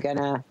that I'm going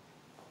to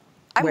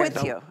I'm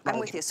with you. I'm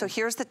with you. So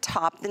here's the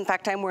top. In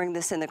fact, I'm wearing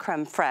this in the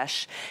creme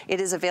fraiche.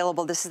 It is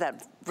available. This is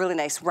that really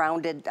nice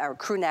rounded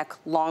crew neck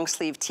long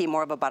sleeve tee,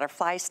 more of a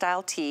butterfly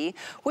style tee,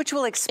 which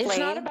will explain. It's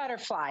not a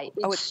butterfly.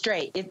 It's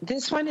straight.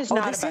 This one is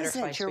not a butterfly. This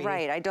isn't. You're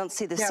right. I don't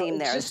see the seam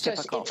there. It's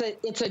typical.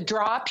 It's a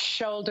drop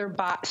shoulder,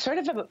 sort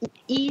of an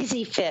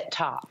easy fit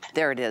top.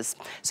 There it is.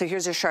 So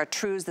here's your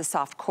chartreuse, the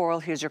soft coral.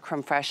 Here's your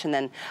creme fraiche, and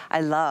then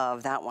I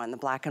love that one, the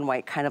black and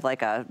white, kind of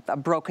like a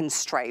broken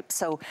stripe.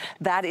 So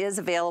that is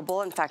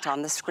available. In fact,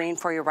 on the screen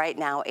for you right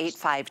now,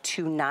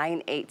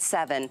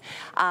 852987.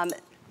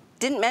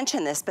 Didn't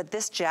mention this, but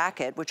this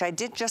jacket, which I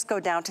did just go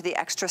down to the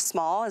extra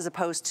small as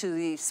opposed to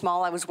the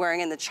small I was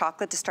wearing in the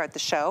chocolate to start the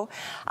show.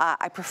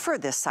 I prefer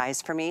this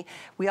size for me.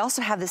 We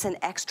also have this in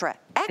extra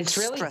It's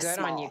really good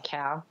small. On you,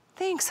 Cal.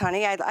 Thanks,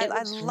 honey. I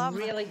love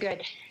really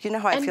good. You know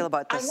how I feel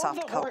about this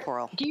soft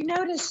coral. Do you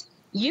notice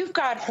you've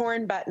got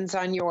horn buttons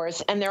on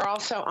yours, and they're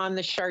also on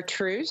the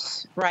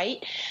chartreuse,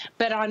 right?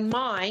 But on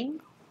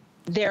mine,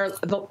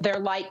 they're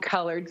light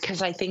colored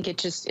because I think it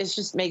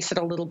just makes it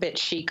a little bit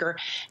chicer.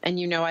 And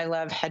you know I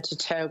love head to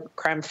toe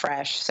creme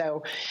fraiche.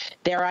 So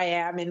there I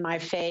am in my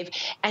fave.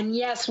 And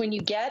yes, when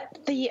you get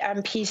the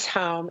piece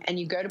home and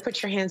you go to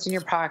put your hands in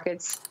your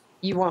pockets,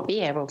 you won't be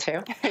able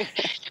to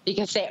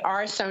because they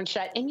are sewn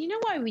shut. And you know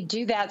why we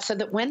do that? So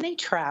that when they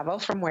travel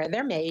from where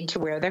they're made to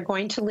where they're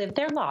going to live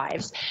their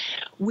lives,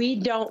 we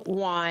don't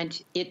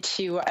want it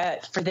to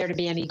for there to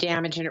be any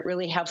damage, and it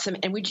really helps them.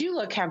 And would you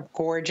look how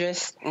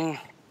gorgeous?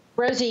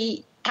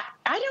 Rosie,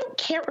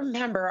 can't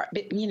remember,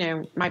 but, you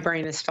know, my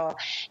brain is full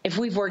if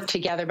we've worked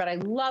together, but I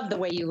love the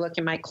way you look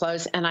in my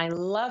clothes, and I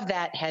love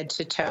that head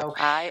to toe.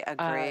 I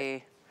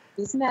agree.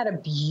 Isn't that a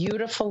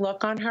beautiful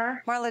look on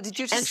her? Marla, did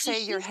you just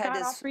say your head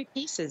is... all 3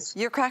 pieces.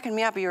 You're cracking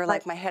me up. You were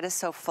like, my head is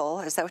so full.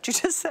 Is that what you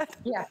just said?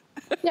 Yeah.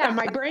 Yeah,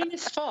 my brain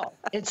is full.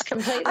 It's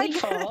completely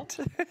full.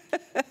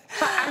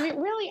 I mean,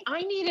 really,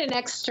 I need an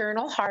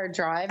external hard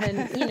drive,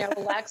 and, you know,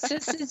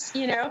 Alexis is,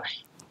 you know,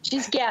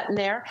 she's getting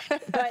there.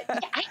 But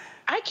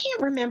I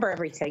can't remember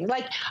everything.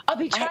 Like, I'll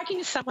be talking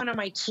to someone on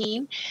my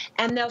team,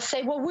 and they'll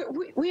say, well,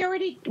 we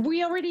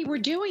already were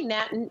doing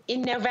that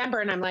in November.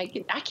 And I'm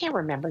like, I can't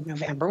remember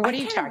November. What are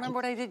you talking about? I can't remember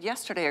what I did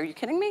yesterday. Are you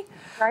kidding me?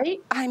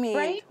 Right? I mean,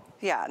 right?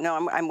 Yeah,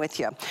 no, I'm with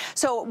you.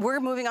 So we're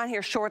moving on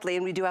here shortly,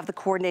 and we do have the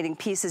coordinating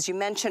pieces. You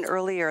mentioned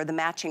earlier the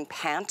matching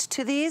pant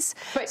to these.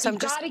 But so you've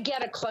got to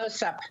get a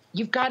close-up.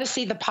 You've got to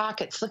see the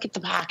pockets. Look at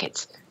the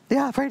pockets.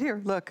 Yeah, right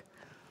here. Look.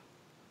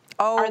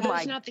 Oh, are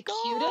those not the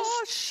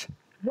cutest?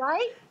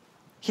 Right?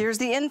 Here's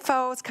the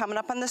info. It's coming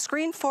up on the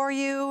screen for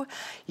you.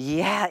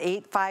 Yeah,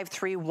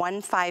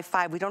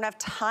 853-155. We don't have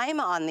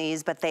time on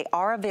these, but they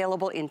are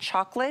available in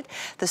chocolate,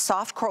 the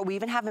soft coral. We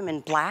even have them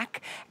in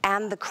black,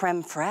 and the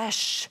creme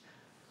fraiche.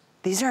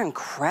 These are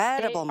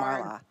incredible,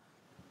 Marla.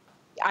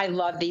 I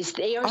love these.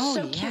 They are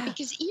so cute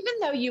because even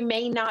though you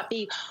may not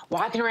be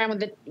walking around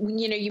with the,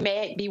 you know, you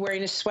may be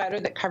wearing a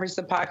sweater that covers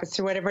the pockets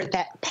or whatever,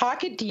 that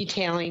pocket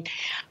detailing,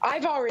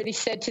 I've already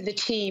said to the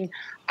team,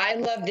 I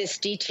love this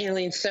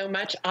detailing so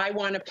much. I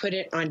want to put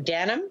it on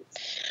denim.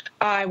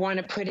 I want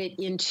to put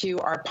it into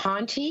our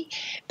Ponte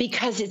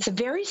because it's a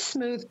very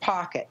smooth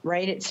pocket,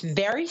 right? It's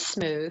very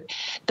smooth.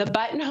 The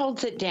button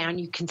holds it down.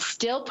 You can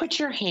still put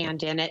your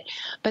hand in it,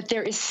 but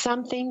there is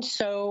something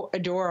so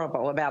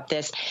adorable about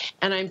this.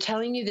 And I'm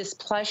telling you, this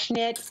plush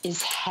knit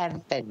is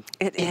heaven.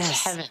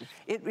 It's heaven.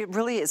 It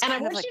really is. And I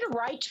want you to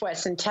write to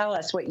us and tell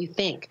us what you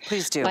think.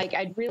 Please do. Like,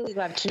 I'd really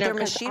love to know. They're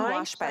machine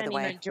washed, by the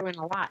way. I'm doing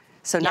a lot.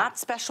 So not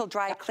special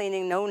dry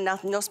cleaning,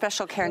 no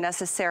special care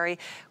necessary.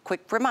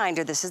 Quick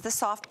reminder, this is the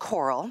soft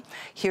coral.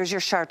 Here's your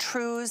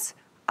chartreuse.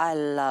 I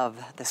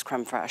love this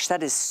creme fraiche.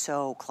 That is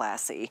so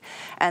classy.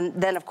 And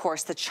then, of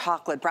course, the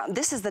chocolate brown.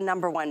 This is the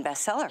 #1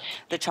 bestseller.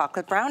 The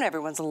chocolate brown,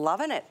 everyone's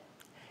loving it.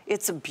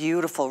 It's a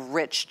beautiful,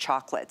 rich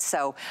chocolate.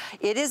 So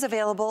it is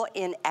available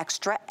in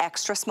extra,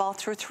 extra small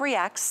through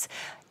 3X.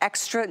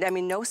 Extra, I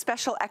mean, no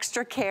special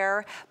extra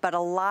care, but a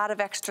lot of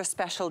extra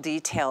special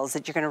details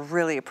that you're gonna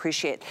really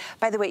appreciate.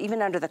 By the way,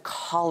 even under the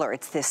collar,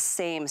 it's this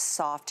same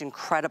soft,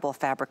 incredible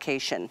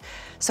fabrication.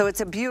 So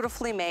it's a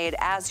beautifully made,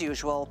 as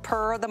usual,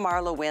 per the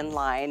MarlaWynne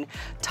line,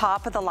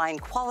 top of the line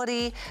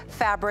quality,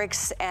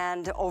 fabrics,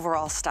 and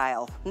overall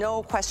style.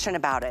 No question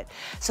about it.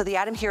 So the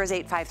item here is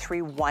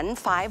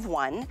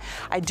 853-151.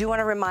 I do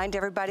wanna remind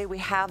everybody we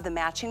have the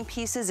matching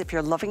pieces. If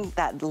you're loving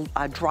that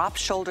drop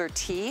shoulder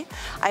tee,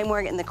 I'm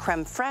wearing it in the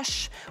creme fraiche.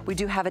 We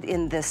do have it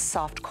in this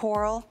soft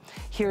coral.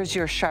 Here's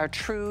your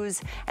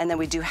chartreuse, and then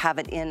we do have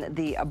it in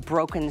the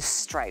broken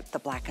stripe, the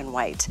black and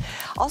white.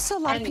 Also, a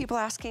lot of people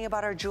asking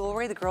about our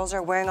jewelry. The girls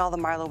are wearing all the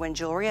MarlaWynne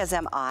jewelry, as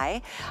am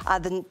I.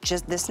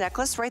 Just this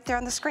necklace right there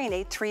on the screen,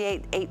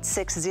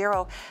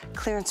 838-860.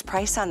 Clearance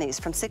price on these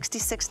from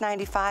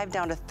 $66.95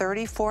 down to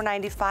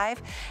 $34.95,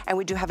 and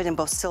we do have it in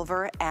both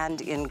silver and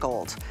in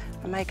gold.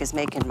 My mic is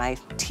making my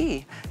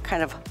tea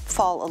kind of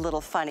fall a little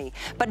funny.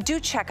 But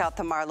do check out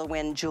the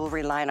MarlaWynne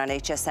jewelry line on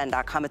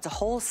hsn.com. It's a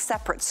whole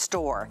separate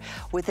store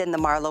within the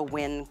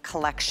MarlaWynne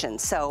collection.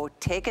 So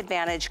take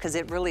advantage because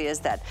it really is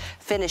that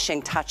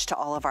finishing touch to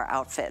all of our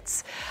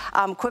outfits.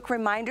 Quick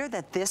reminder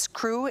that this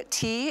crew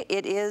tee,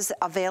 it is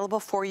available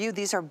for you.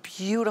 These are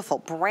beautiful,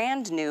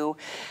 brand new.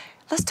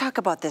 Let's talk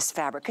about this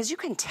fabric, because you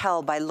can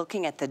tell by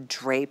looking at the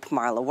drape,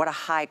 Marla, what a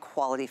high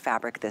quality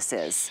fabric this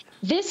is.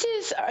 This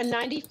is a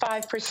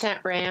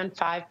 95% rayon,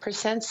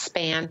 5%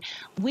 span.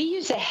 We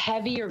use a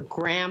heavier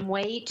gram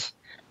weight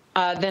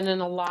than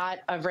in a lot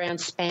of rayon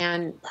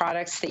span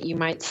products that you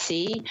might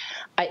see.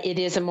 It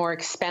is a more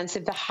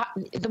expensive.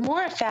 The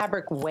more a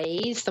fabric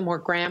weighs, the more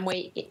gram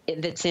weight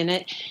that's in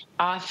it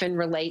often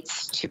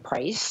relates to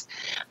price.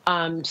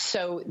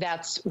 So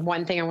that's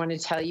one thing I want to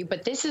tell you.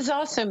 But this is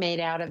also made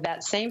out of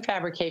that same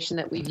fabrication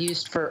that we've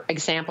used, for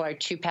example, our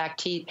two-pack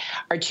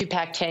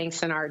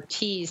tanks and our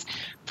tees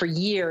for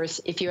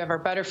years. If you have our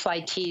butterfly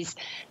tees,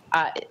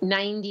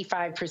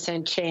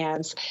 95%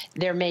 chance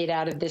they're made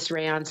out of this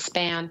rayon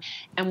span.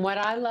 And what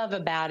I love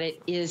about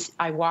it is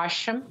I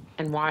wash them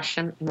and wash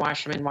them and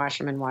wash them and wash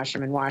them and wash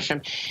them and wash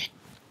them.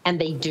 and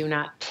they do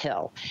not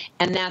pill.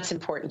 And that's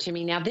important to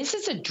me. Now, this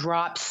is a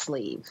drop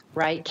sleeve,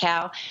 right,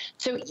 Cal?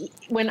 So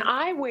when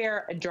I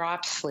wear a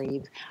drop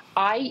sleeve,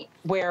 I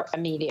wear a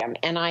medium,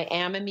 and I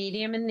am a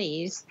medium in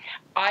these.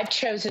 I've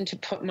chosen to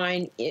put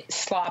mine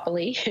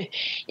sloppily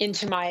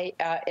into my,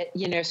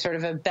 sort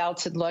of a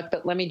belted look,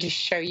 but let me just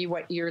show you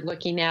what you're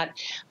looking at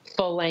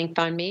full length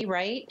on me,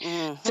 right?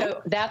 Mm-hmm.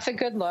 So that's a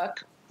good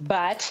look,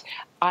 but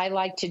I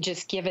like to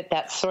just give it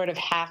that sort of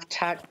half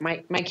tuck.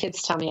 My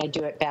kids tell me I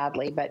do it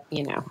badly, but,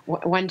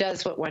 one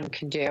does what one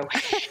can do.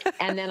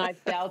 And then I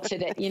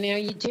belted it.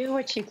 You do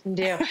what you can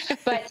do.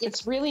 But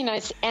it's really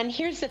nice. And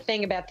here's the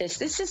thing about this.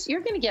 You're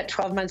going to get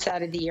 12 months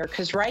out of the year,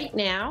 because right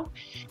now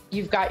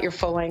you've got your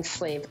full-length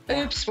sleeve.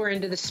 Oops, we're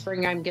into the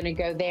spring. I'm going to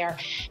go there.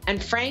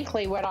 And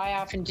frankly, what I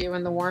often do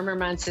in the warmer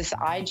months is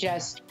I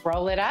just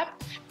roll it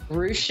up,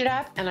 ruche it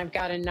up, and I've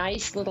got a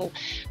nice little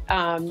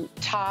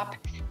top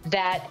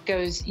that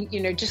goes,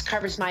 just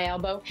covers my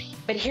elbow.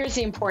 But here's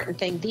the important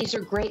thing. These are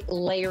great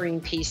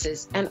layering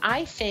pieces. And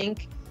I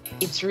think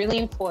it's really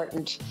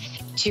important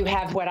to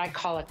have what I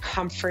call a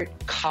comfort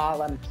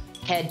column,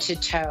 head to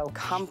toe.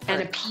 Comfort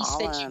and a piece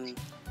column.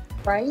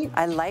 Right?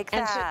 I like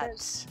that. And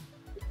so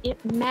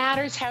it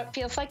matters how it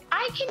feels. Like,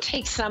 I can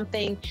take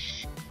something,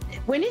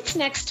 when it's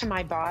next to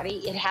my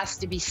body, it has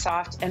to be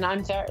soft, and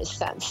I'm very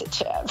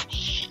sensitive.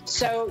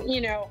 So,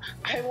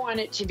 I want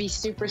it to be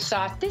super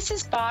soft. This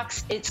is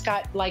boxed. It's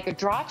got like a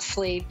drop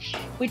sleeve,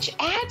 which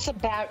adds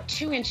about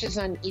 2 inches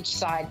on each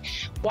side.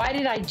 Why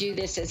did I do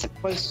this as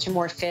opposed to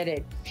more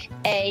fitted?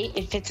 A,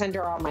 it fits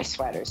under all my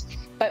sweaters.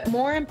 But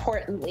more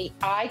importantly,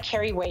 I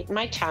carry weight in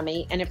my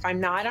tummy, and if I'm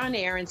not on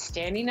air and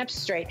standing up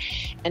straight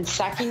and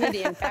sucking it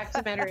in, fact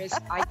of the matter is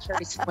I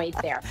carry some weight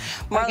there.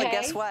 Marla,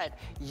 guess what?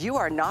 You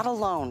are not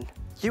alone.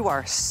 You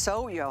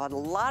have a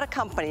lot of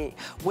company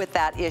with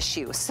that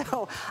issue.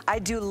 So I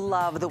do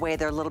love the way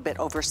they're a little bit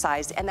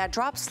oversized. And that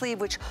drop sleeve,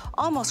 which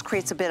almost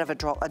creates a bit of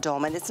a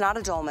dolman. It's not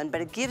a dolman,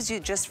 but it gives you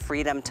just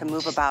freedom to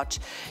move about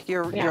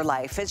your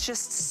life. It's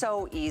just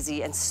so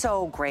easy and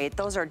so great.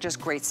 Those are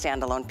just great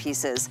standalone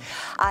pieces.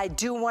 I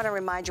do want to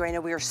remind you, I know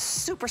we were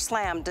super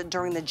slammed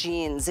during the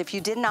jeans. If you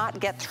did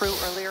not get through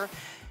earlier,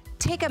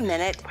 take a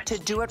minute to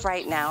do it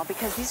right now,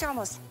 because these are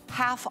almost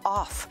half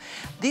off.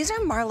 These are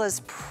Marla's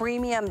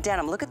premium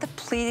denim. Look at the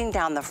pleating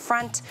down the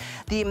front,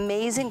 the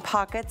amazing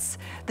pockets.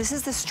 This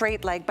is the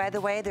straight leg, by the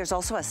way. There's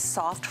also a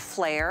soft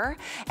flare,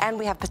 and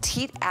we have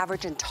petite,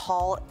 average, and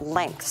tall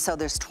length. So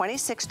there's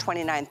 26,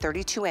 29,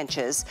 32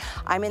 inches.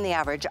 I'm in the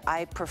average.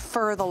 I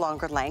prefer the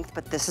longer length,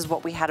 but this is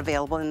what we had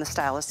available in the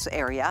stylist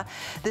area.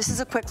 This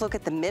is a quick look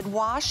at the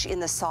mid-wash in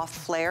the soft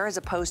flare as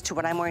opposed to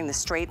what I'm wearing, the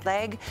straight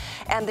leg.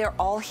 And they're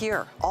all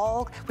here.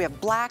 We have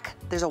black,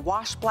 there's a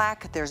wash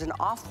black, there's an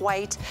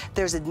off-white,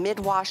 there's a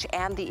mid-wash,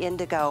 and the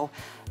indigo.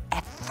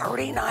 At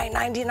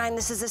 $39.99,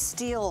 this is a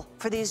steal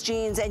for these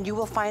jeans, and you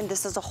will find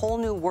this is a whole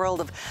new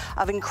world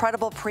of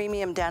incredible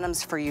premium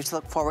denims for you to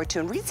look forward to.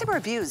 And read some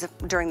reviews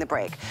during the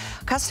break.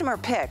 Customer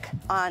pick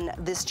on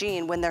this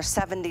jean when they're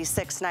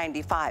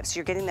 $76.95, so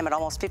you're getting them at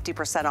almost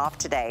 50% off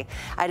today.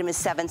 Item is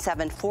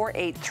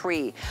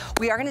 77483.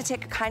 We are going to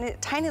take a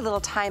tiny little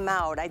time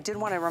out. I did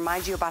want to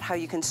remind you about how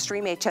you can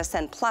stream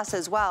HSN Plus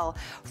as well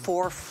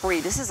for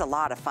free. This is a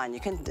lot of fun. You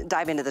can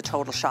dive into the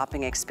total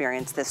shopping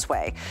experience this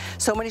way.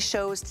 So many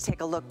shows to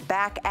take a look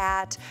back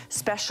at,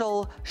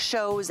 special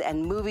shows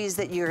and movies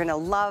that you're gonna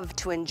love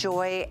to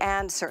enjoy,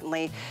 and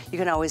certainly you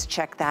can always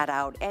check that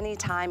out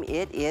anytime.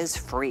 It is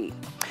free.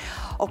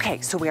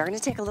 Okay, so we are gonna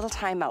take a little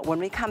time out. When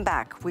we come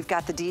back, we've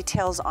got the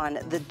details on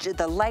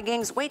the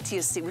leggings. Wait till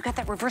you see, we've got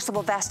that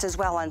reversible vest as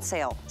well on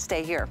sale.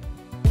 Stay here.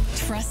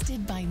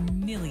 Trusted by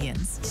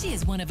millions, she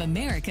is one of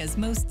America's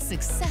most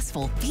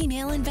successful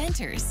female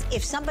inventors.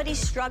 If somebody's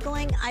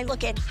struggling, I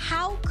look at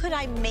how could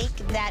I make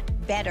that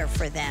better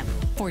for them.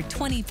 For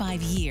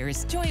 25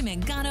 years, Joy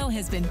Mangano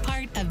has been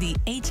part of the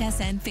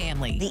HSN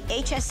family. The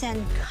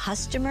HSN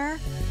customer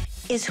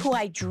is who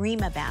I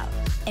dream about.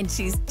 And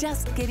she's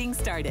just getting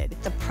started.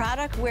 The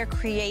product we're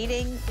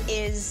creating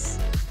is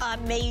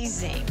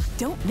amazing.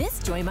 Don't miss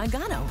Joy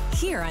Mangano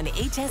here on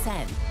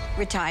HSN.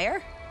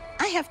 Retire?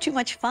 I have too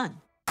much fun.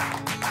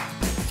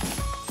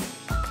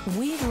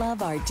 We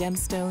love our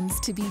gemstones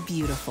to be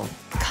beautiful,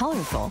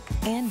 colorful,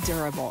 and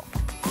durable.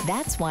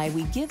 That's why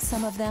we give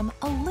some of them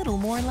a little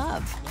more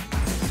love.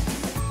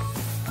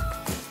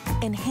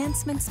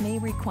 Enhancements may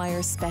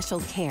require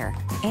special care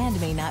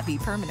and may not be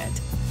permanent,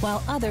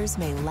 while others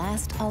may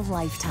last a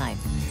lifetime.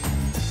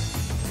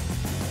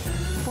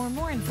 For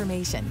more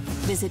information,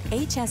 visit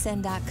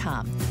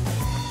hsn.com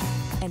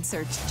and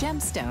search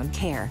Gemstone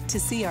Care to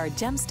see our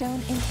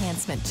gemstone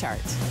enhancement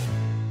chart.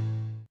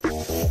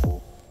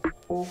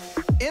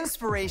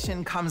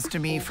 Inspiration comes to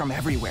me from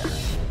everywhere.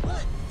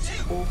 1,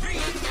 2,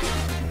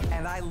 3.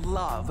 And I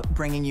love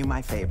bringing you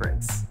my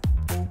favorites.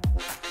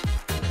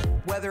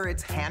 Whether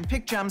it's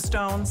hand-picked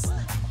gemstones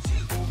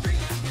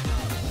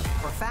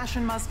or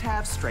fashion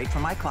must-haves straight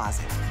from my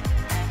closet.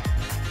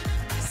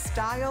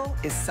 Style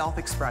is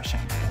self-expression.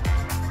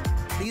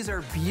 These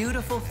are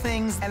beautiful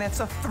things, and it's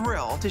a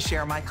thrill to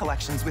share my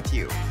collections with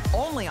you.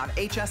 Only on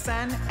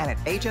HSN and at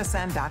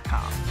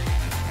hsn.com.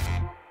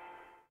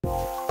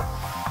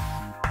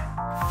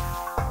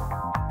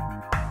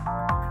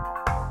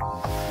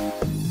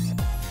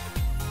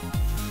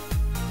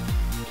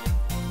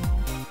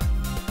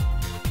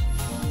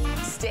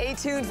 Stay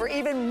tuned for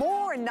even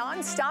more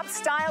non-stop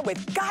style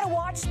with Gotta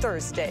Watch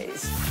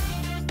Thursdays.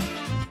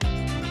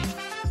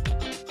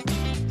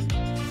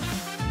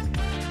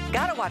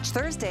 Gotta Watch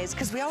Thursdays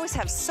because we always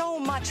have so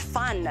much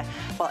fun.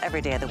 Well,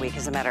 every day of the week,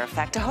 as a matter of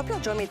fact. I hope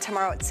you'll join me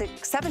tomorrow at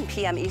 7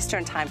 p.m.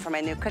 Eastern time for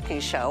my new cooking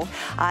show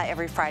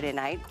every Friday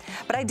night.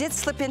 But I did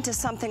slip into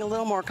something a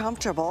little more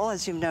comfortable,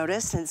 as you've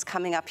noticed, and it's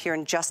coming up here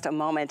in just a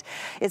moment.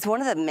 It's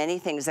one of the many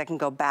things that can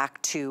go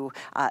back to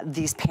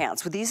these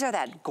pants. Well, these are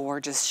that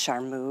gorgeous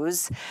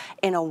charmeuse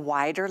in a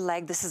wider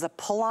leg. This is a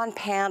pull-on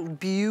pant,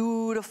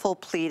 beautiful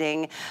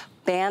pleating,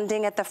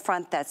 banding at the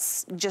front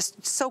that's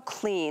just so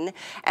clean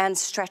and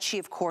stretchy,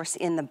 of course,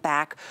 in the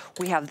back.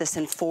 We have this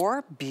in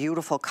 4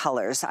 beautiful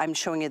colors. I'm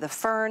showing you the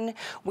fern.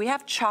 We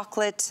have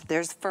chocolate.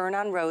 There's fern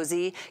on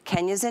rosy.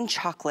 Kenya's in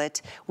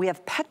chocolate. We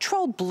have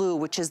petrol blue,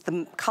 which is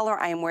the color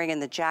I am wearing in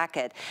the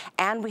jacket.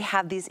 And we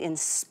have these in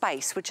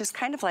spice, which is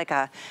kind of like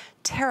a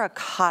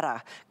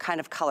terracotta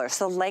kind of color.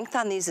 So length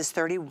on these is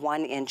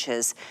 31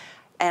 inches.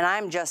 And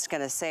I'm just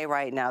gonna say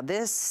right now,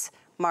 this,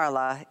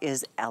 Marla,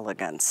 is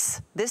elegance.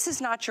 This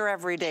is not your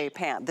everyday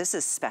pant. This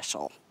is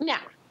special. No.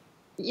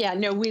 Yeah,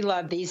 no, we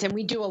love these, and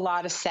we do a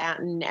lot of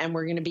satin, and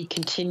we're going to be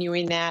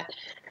continuing that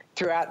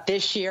throughout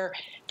this year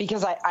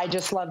because I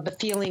just love the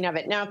feeling of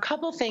it. Now, a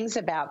couple things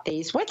about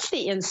these. What's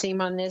the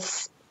inseam on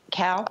this,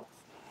 Cal?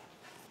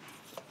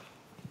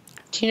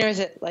 Do you know, is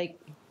it like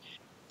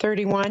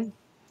 31?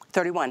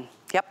 31,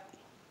 yep.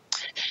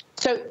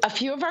 So a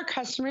few of our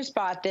customers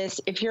bought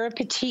this. If you're a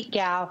petite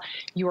gal,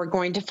 you are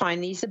going to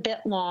find these a bit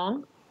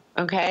long.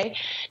 Okay,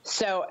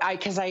 so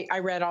because I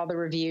read all the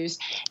reviews.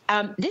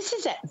 This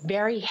is a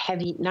very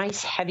heavy,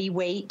 nice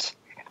heavyweight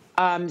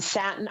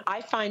satin.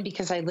 I find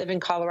because I live in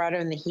Colorado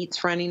and the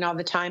heat's running all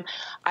the time,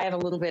 I have a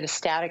little bit of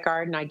Static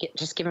Guard and I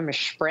just give them a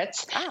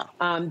spritz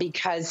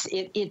because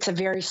it's a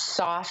very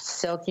soft,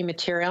 silky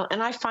material.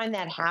 And I find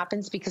that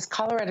happens because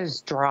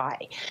Colorado's dry.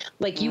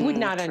 Like you would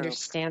not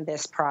understand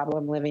this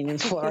problem living in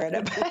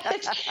Florida,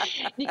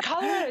 but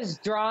Colorado's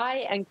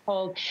dry and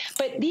cold.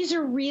 But these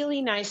are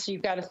really nice. So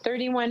you've got a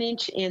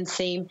 31-inch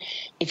inseam.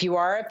 If you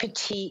are a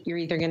petite, you're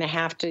either going to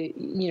have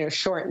to,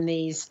 shorten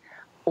these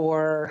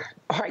or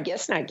I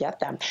guess not get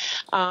them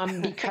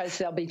because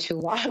they'll be too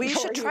long. Well, you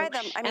should try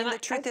them. I mean, the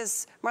truth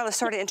is, Marla,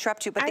 sorry to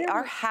interrupt you, but they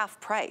are half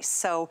price.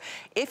 So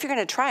if you're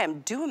going to try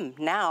them, do them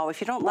now.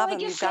 If you don't love them,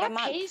 you've got a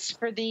month.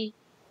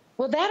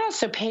 That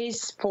also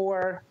pays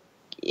for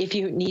if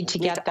you need to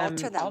get them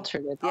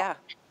altered. Yeah.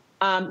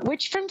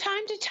 Which from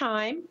time to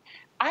time,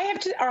 I have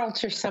to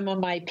alter some of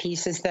my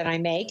pieces that I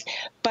make,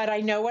 but I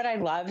know what I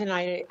love, and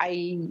I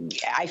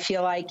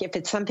feel like if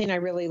it's something I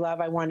really love,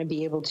 I want to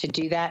be able to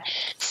do that.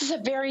 This is a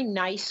very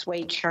nice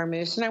weight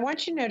charmeuse, and I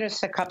want you to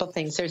notice a couple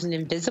things. There's an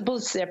invisible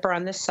zipper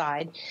on the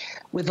side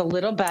with a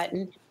little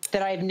button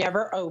that I've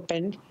never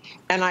opened,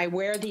 and I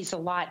wear these a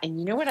lot. And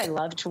you know what I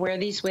love to wear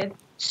these with?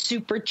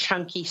 Super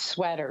chunky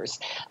sweaters.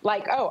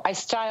 Like, I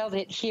styled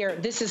it here.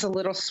 This is a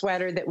little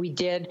sweater that we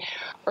did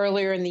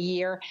earlier in the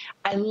year.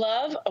 I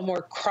love a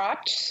more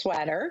cropped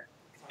sweater,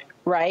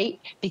 right?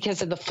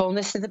 Because of the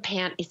fullness of the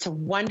pant. It's a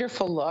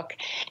wonderful look.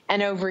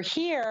 And over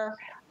here,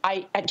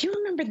 I do you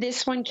remember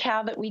this one,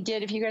 Cal, that we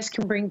did? If you guys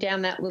can bring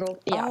down that little,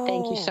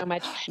 thank you so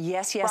much.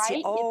 Yes.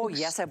 Right? Oh,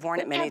 yes, I've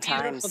worn it many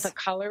times. The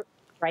color,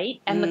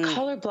 right? And the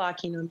color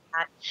blocking on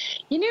that.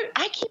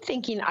 I keep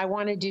thinking I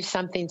want to do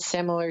something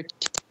similar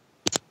to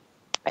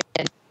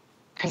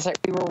because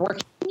we were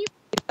working,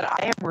 but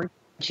I am working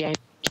January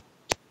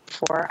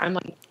for. I'm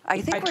like,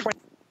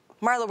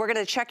 Marla, we're going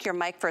to check your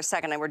mic for a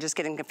second, and we're just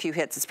getting a few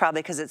hits. It's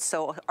probably because it's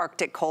so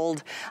Arctic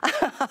cold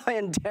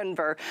in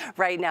Denver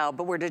right now,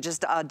 but we're to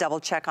just double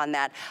check on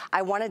that.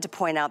 I wanted to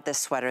point out this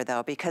sweater,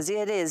 though, because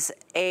it is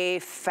a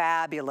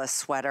fabulous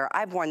sweater.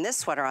 I've worn this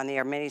sweater on the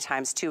air many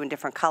times, too, in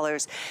different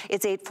colors.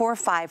 It's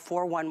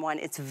 845411.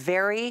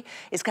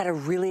 It's got a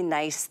really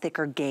nice,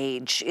 thicker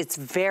gauge. It's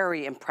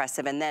very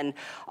impressive. And then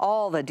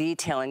all the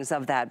detailings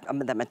of that,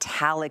 the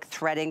metallic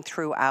threading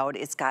throughout,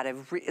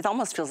 it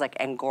almost feels like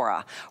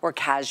Angora or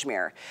cashmere.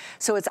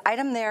 So it's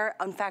item there.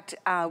 In fact,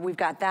 we've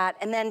got that.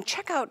 And then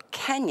check out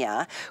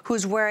Kenya,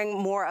 who's wearing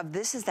more of,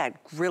 this is that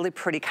really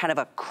pretty kind of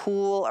a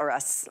cool or a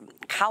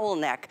cowl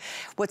neck,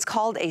 what's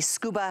called a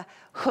scuba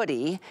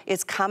hoodie.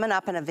 It's coming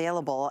up and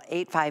available,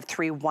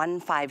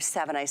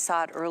 853157. I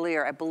saw it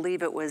earlier. I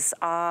believe it was,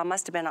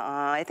 must have been,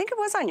 I think it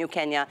was on you,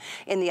 Kenya,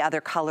 in the other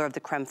color of the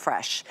creme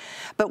fraiche.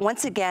 But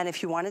once again,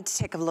 if you wanted to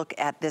take a look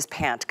at this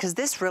pant, because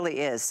this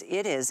really is,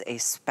 it is a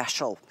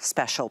special,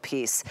 special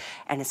piece,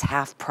 and it's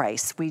half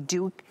price. We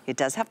it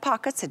does have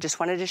pockets. I just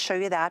wanted to show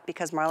you that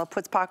because Marla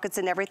puts pockets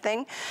in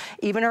everything,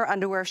 even her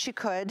underwear if she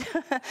could.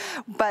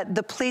 But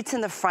the pleats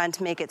in the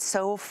front make it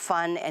so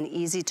fun and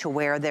easy to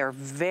wear. They're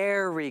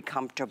very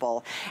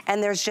comfortable.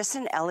 And there's just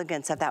an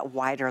elegance of that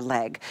wider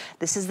leg.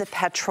 This is the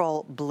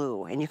petrol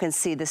blue. And you can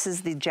see this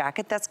is the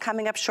jacket that's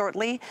coming up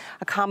shortly,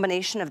 a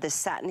combination of this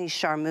satiny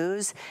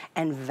charmeuse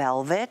and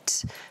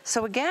velvet.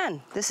 So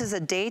again, this is a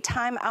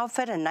daytime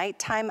outfit, a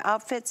nighttime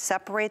outfit.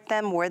 Separate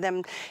them, wear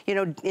them, you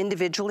know,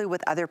 individually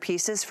with other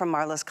pieces from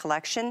Marla's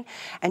collection,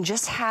 and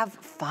just have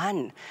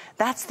fun.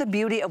 That's the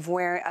beauty of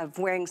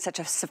wearing such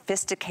a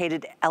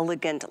sophisticated,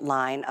 elegant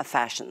line of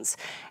fashions.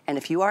 And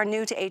if you are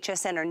new to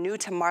HSN or new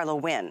to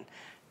MarlaWynne,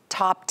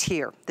 top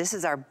tier. This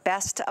is our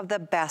best of the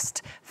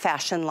best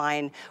fashion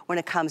line when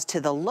it comes to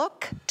the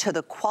look, to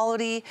the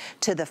quality,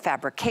 to the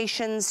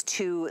fabrications,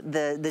 to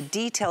the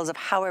details of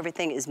how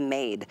everything is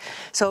made.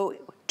 So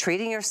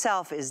treating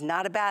yourself is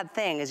not a bad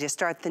thing as you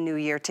start the new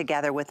year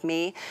together with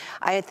me.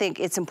 I think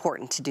it's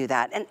important to do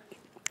that. And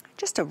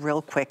just a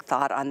real quick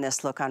thought on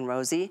this look on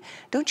Rosie.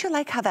 Don't you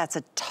like how that's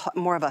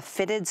more of a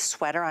fitted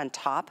sweater on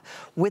top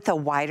with a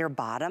wider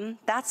bottom?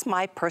 That's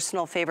my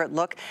personal favorite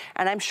look,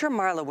 and I'm sure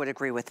Marla would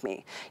agree with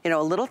me. You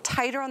know, a little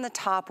tighter on the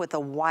top with a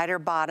wider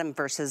bottom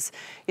versus,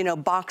 you know,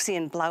 boxy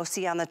and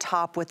blousy on the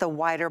top with a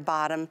wider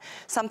bottom.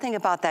 Something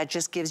about that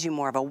just gives you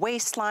more of a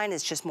waistline.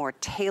 It's just more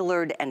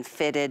tailored and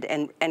fitted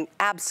and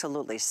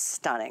absolutely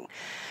stunning.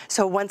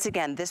 So once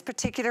again, this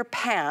particular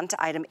pant,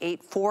 item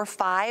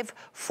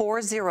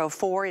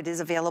 845404, it is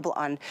available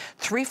on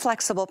 3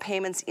 flexible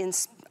payments, in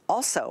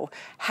also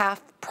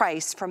half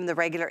price from the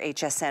regular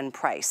HSN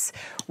price.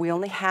 We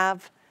only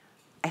have,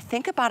 I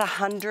think, about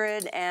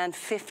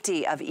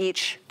 150 of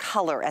each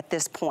color at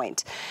this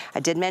point. I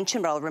did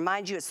mention, but I'll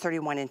remind you, it's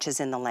 31 inches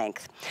in the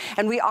length.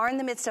 And we are in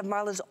the midst of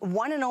Marla's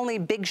one and only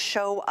big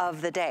show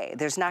of the day.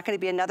 There's not going to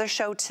be another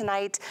show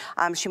tonight.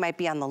 She might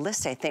be on the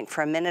list, I think,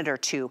 for a minute or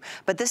two.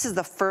 But this is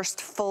the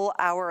first full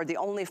hour, or the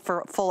only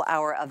full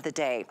hour of the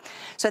day.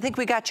 So I think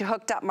we got you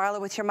hooked up, Marla,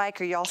 with your mic.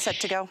 Are you all set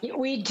to go?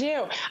 We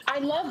do. I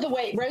love the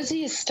way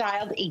Rosie is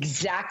styled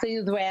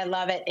exactly the way I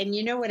love it. And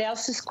you know what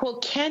else is cool?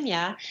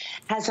 Kenya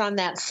has on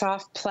that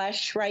soft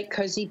plush, right?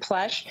 Cozy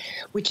plush,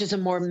 which is a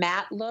more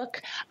matte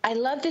look. I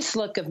love this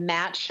look of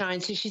matte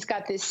shine. So she's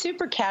got this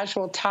super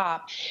casual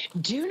top.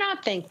 Do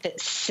not think that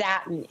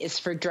satin is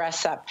for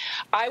dress up.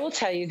 I will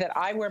tell you that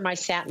I wear my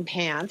satin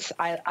pants.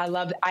 I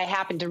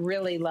happen to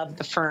really love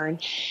the fern,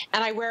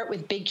 and I wear it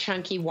with big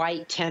chunky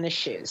white tennis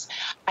shoes.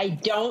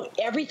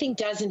 Everything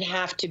doesn't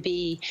have to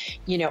be,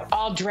 you know,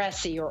 all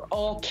dressy or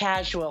all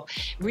casual.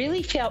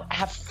 Really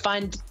have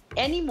fun.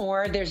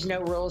 Anymore, there's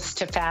no rules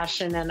to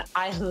fashion, and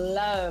I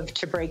love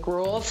to break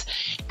rules,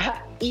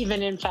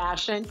 even in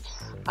fashion.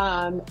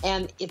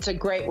 And it's a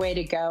great way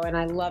to go, and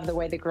I love the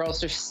way the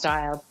girls are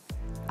styled.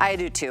 I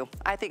do too.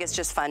 I think it's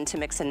just fun to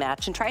mix and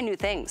match and try new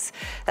things.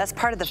 That's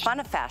part of the fun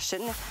of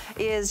fashion,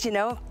 is, you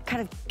know,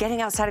 kind of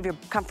getting outside of your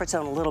comfort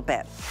zone a little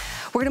bit.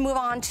 We're gonna move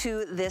on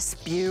to this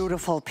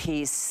beautiful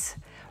piece.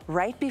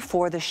 Right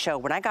before the show,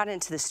 when I got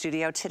into the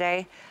studio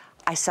today,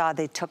 I saw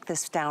they took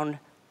this down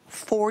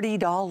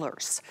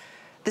 $40.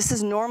 This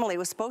is normally, it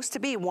was supposed to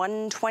be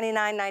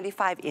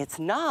 $129.95. It's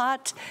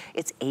not,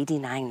 it's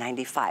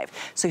 $89.95.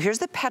 So here's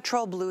the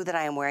petrol blue that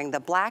I am wearing. The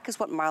black is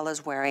what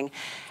Marla's wearing.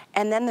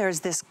 And then there's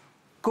this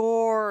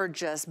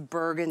gorgeous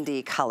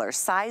burgundy color.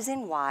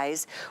 Sizing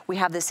wise, we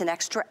have this in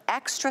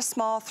extra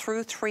small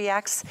through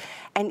 3X.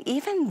 And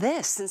even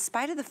this, in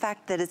spite of the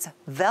fact that it's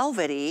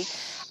velvety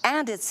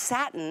and it's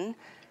satin,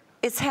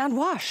 it's hand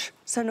wash,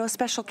 so no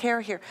special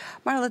care here.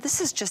 Marla, this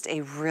is just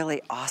a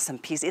really awesome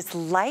piece. It's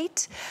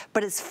light,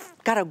 but it's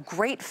got a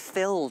great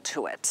fill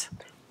to it.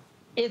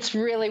 It's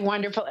really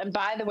wonderful. And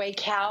by the way,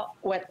 Cal,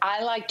 what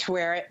I like to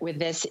wear it with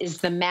this is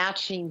the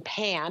matching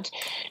pant,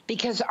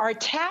 because our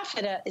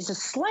taffeta is a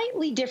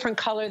slightly different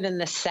color than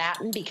the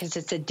satin because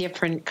it's a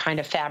different kind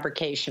of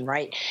fabrication,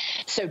 right?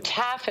 So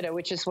taffeta,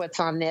 which is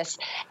what's on this,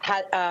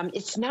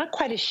 it's not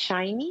quite as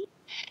shiny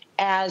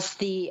as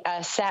the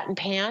satin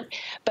pant,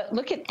 but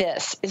look at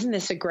this. Isn't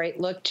this a great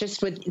look?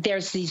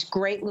 There's these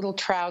great little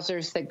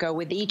trousers that go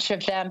with each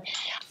of them.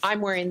 I'm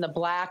wearing the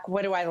black.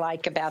 What do I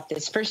like about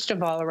this? First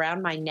of all,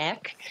 around my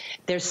neck,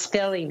 there's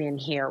filling in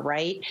here,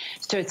 right?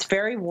 So it's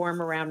very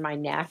warm around my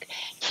neck.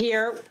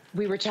 Here,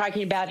 we were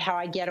talking about how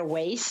I get a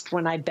waist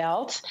when I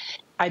belt.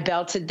 I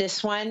belted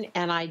this one,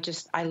 and I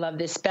love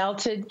this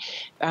belted.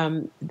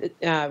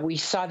 We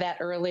saw that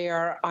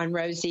earlier on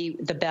Rosie,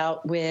 the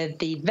belt with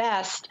the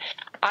vest.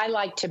 I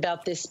like to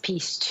belt this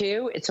piece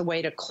too. It's a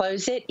way to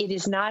close it. It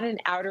is not an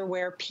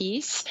outerwear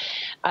piece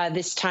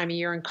this time of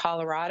year in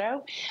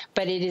Colorado,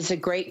 but it is a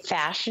great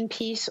fashion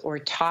piece or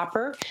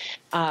topper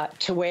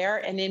to wear.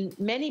 And in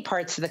many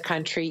parts of the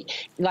country,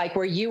 like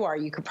where you are,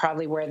 you could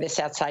probably wear this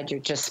outside.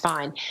 You're just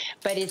fine.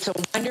 But it's a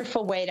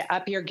wonderful way to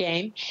up your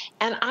game.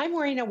 And I'm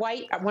wearing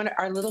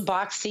our little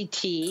boxy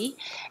tee.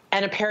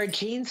 and a pair of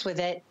jeans with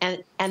it,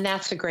 and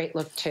that's a great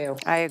look too.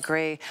 I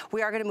agree.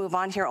 We are going to move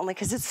on here only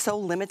because it's so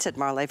limited,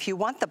 Marla. If you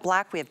want the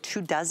black, we have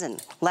 24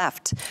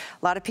 left. A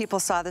lot of people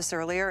saw this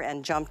earlier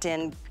and jumped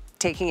in,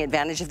 taking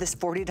advantage of this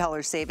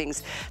 $40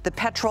 savings. The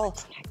petrol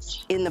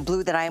in the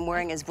blue that I am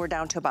wearing we're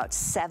down to about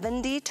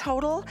 70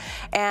 total,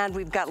 and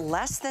we've got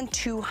less than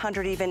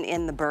 200 even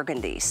in the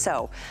burgundy.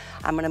 So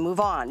I'm gonna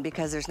move on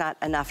because there's not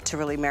enough to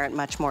really merit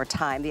much more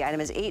time. The item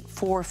is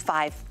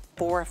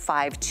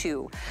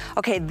 845452.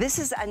 Okay, this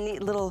is a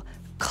neat little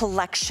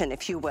collection,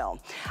 if you will.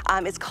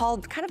 It's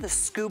called kind of the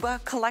scuba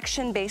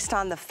collection based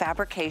on the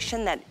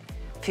fabrication that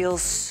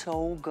feels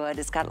so good.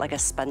 It's got like a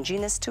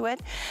sponginess to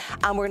it.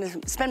 We're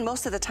gonna spend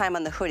most of the time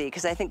on the hoodie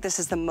because I think this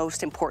is the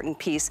most important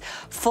piece.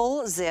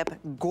 Full zip,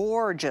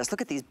 gorgeous. Look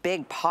at these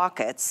big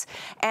pockets.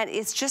 And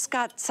it's just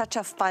got such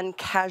a fun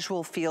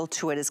casual feel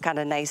to it. It's got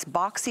a nice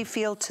boxy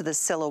feel to the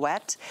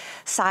silhouette.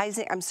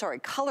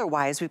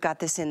 Color-wise, we've got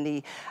this in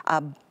the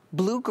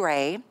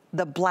blue-gray,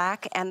 the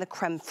black, and the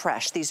creme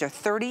fraiche. These are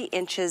 30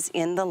 inches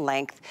in the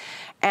length.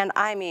 And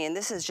I mean,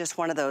 this is just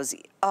one of those,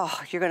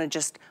 oh, you're gonna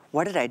just,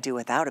 what did I do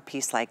without a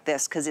piece like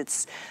this? Because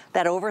it's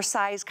that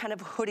oversized kind of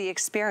hoodie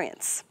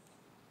experience.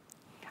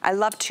 I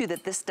love too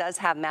that this does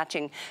have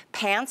matching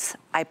pants.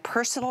 I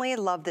personally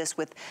love this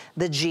with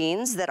the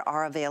jeans that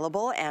are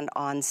available and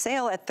on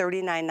sale at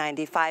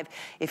 $39.95.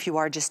 If you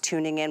are just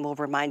tuning in, we'll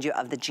remind you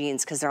of the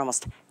jeans because they're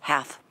almost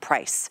half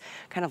price.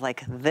 Kind of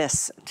like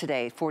this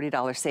today,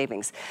 $40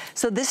 savings.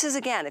 So this is,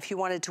 again, if you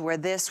wanted to wear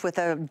this with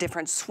a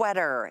different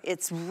sweater,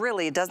 it's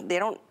really, they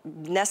don't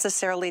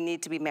necessarily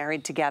need to be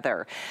married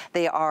together.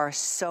 They are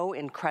so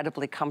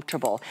incredibly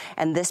comfortable.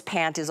 And this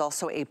pant is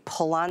also a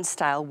pull-on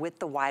style with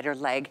the wider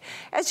leg.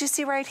 As you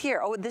see right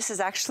here, oh, this is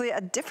actually a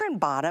different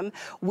bottom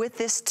with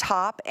this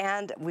top,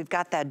 and we've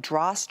got that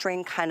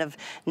drawstring kind of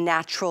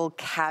natural,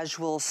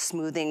 casual,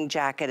 smoothing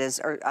jacket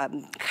or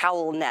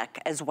cowl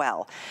neck as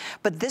well.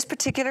 But this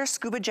particular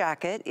scuba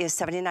jacket is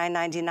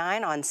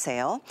 $79.99 on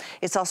sale.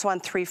 It's also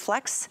on 3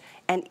 Flex,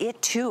 and it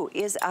too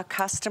is a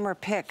customer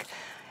pick.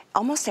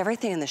 Almost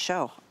everything in the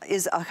show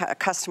is a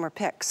customer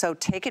pick. So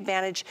take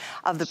advantage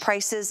of the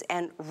prices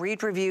and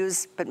read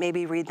reviews, but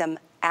maybe read them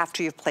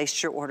after you've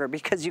placed your order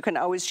because you can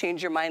always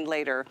change your mind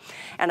later.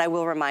 And I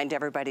will remind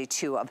everybody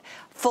too of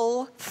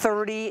full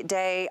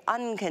 30-day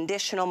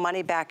unconditional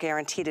money-back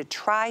guarantee to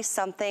try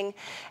something,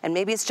 and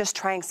maybe it's just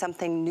trying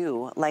something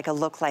new, like a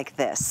look like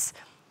this.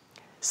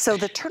 So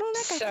the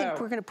turtleneck, I think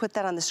we're gonna put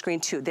that on the screen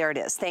too. There it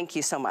is, thank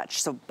you so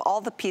much. So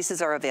all the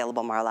pieces are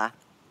available, Marla.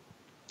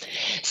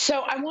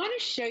 So I want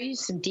to show you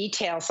some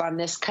details on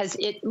this because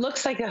it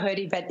looks like a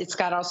hoodie, but it's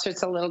got all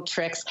sorts of little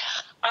tricks.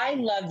 I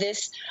love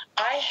this.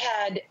 I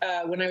had,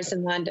 when I was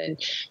in London,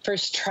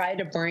 first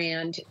tried a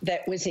brand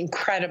that was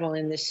incredible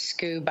in this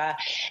scuba,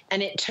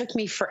 and it took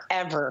me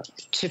forever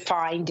to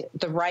find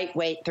the right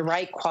weight, the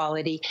right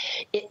quality.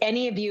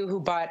 Any of you who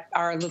bought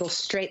our little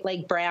straight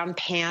leg brown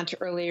pant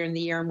earlier in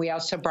the year, and we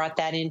also brought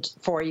that in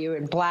for you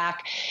in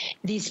black,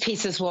 these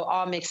pieces will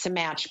all mix and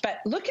match. But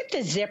look at the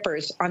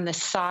zippers on the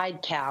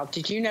side, Cal.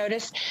 Did you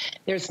notice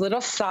there's little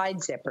side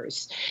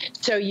zippers?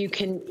 So you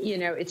can, you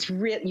know, it's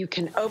real. You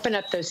can open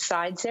up those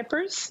side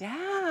zippers.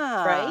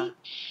 Yeah. Right?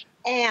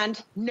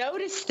 And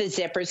notice the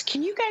zippers.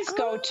 Can you guys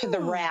go to the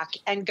rack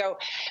and go,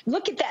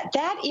 look at that.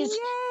 That is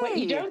what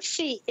you don't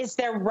see is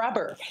they're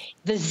rubber.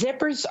 The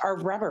zippers are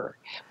rubber,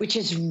 which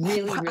is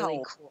really,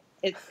 really cool.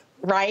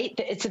 Right?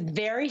 It's a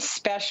very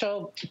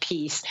special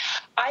piece.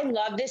 I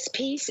love this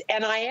piece,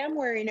 and I am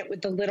wearing it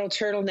with the little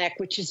turtleneck,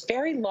 which is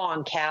very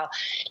long, Cal.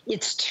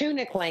 It's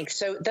tunic length.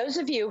 So those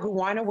of you who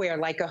want to wear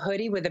like a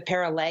hoodie with a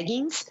pair of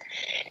leggings,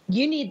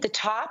 you need the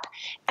top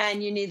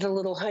and you need the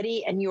little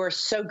hoodie, and you are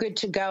so good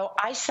to go.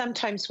 I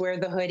sometimes wear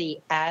the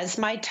hoodie as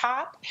my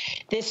top.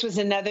 This was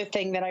another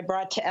thing that I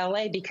brought to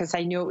LA because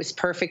I knew it was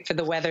perfect for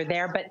the weather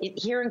there. But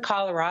here in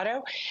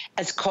Colorado,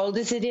 as cold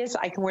as it is,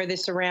 I can wear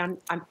this around.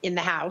 I'm in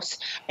the house.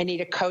 I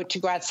need a coat to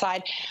go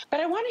outside.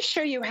 But I want to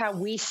show you how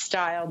we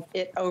styled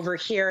it over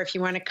here if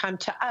you want to come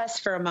to us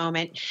for a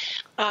moment.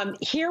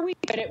 Here we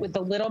put it with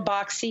the little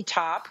boxy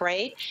top,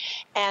 right?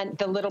 And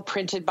the little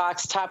printed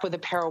box top with a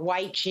pair of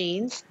white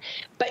jeans.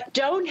 But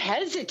don't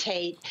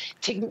hesitate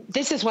to,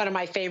 this is one of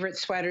my favorite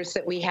sweaters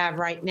that we have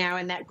right now,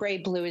 and that gray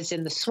blue is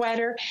in the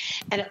sweater,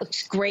 and it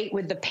looks great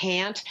with the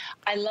pant.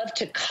 I love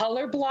to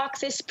color block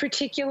this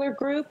particular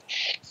group.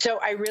 So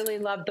I really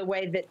love the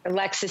way that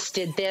Alexis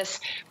did this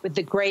with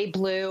the gray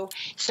blue.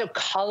 So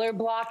color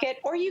block it,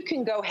 or you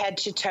can go head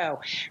to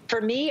toe.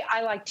 For me,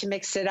 I like to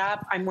mix it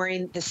up. I'm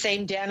wearing the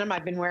same denim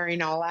I've been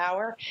wearing all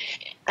hour,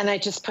 and I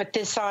just put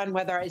this on,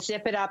 whether I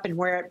zip it up and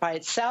wear it by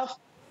itself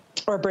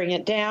or bring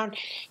it down.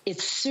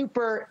 It's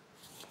super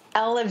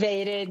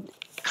elevated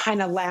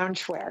kind of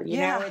loungewear, you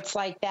know, it's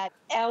like that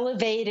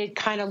elevated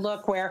kind of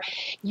look where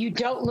you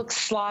don't look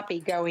sloppy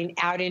going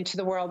out into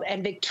the world.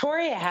 And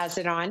Victoria has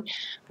it on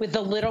with the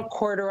little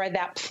corduroy,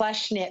 that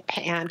plush knit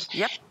pant.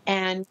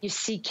 And you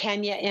see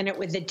Kenya in it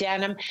with the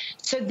denim.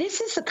 So this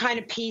is the kind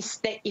of piece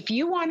that if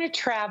you want to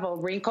travel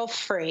wrinkle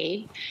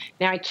free,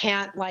 now I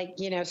can't, like,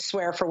 you know,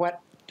 swear for what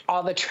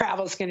all the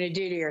travel's going to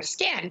do to your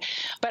skin,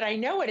 but I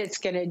know what it's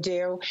going to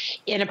do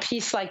in a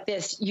piece like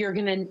this. You're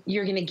going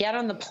to get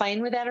on the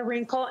plane without a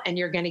wrinkle, and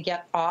you're going to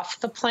get off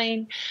the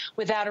plane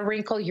without a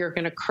wrinkle. You're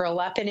going to curl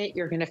up in it.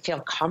 You're going to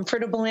feel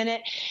comfortable in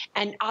it.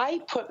 And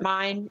I put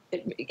mine,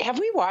 have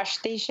we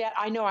washed these yet?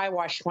 I know I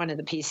washed one of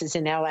the pieces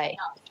in LA.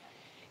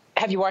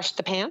 Have you washed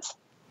the pants?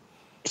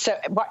 So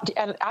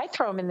and I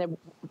throw them in the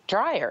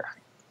dryer.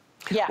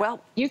 Yeah,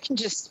 well, you can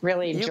just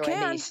really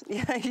enjoy these.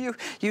 Yeah,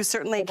 you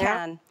certainly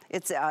can.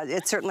 It's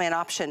certainly an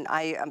option.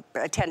 I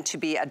tend to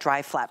be a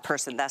dry flat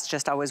person. That's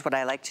just always what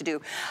I like to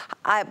do.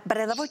 But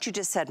I love what you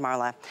just said,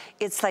 Marla.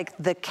 It's like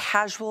the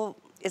casual,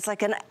 it's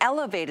like an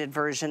elevated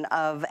version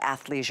of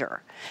athleisure,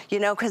 you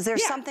know, because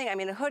there's something, I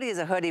mean, a hoodie is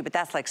a hoodie, but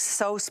that's like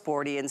so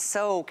sporty and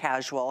so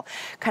casual,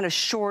 kind of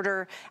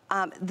shorter.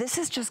 This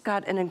has just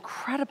got an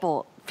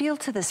incredible feel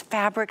to this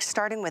fabric,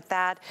 starting with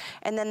that,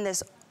 and then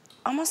this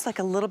almost like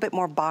a little bit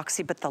more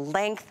boxy, but the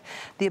length,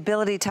 the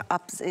ability to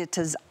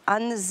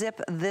unzip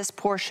this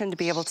portion to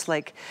be able to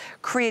like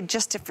create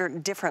just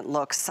different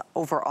looks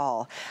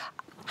overall.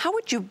 How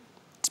would you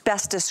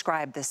best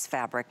describe this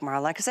fabric,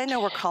 Marla? Because I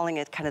know we're calling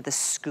it kind of the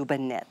scuba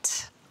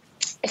knit.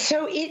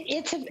 So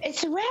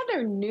it's a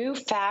rather new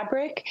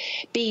fabric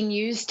being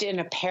used in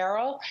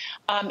apparel.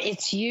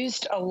 It's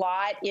used a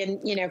lot in,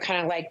 you know,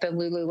 kind of like the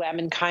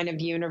Lululemon kind of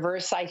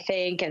universe, I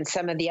think, and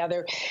some of the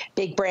other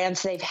big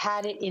brands. They've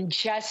had it in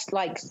just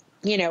like,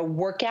 you know,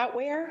 workout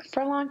wear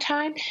for a long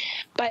time.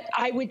 But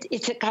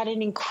it's got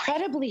an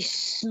incredibly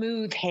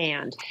smooth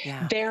hand.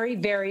 Yeah. Very,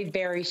 very,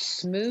 very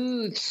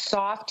smooth,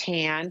 soft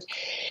hand.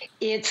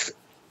 It's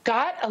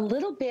got a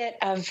little bit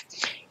of,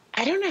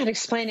 I don't know how to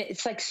explain it.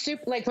 It's like soup.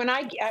 Like when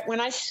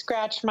I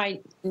scratch my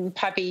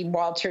puppy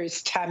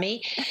Walter's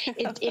tummy,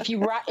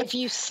 if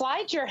you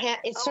slide your hand,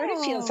 it sort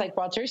of feels like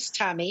Walter's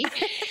tummy.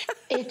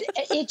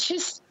 It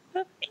just,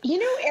 you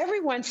know,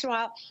 every once in a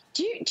while,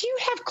 do you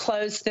have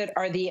clothes that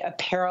are the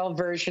apparel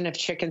version of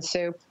chicken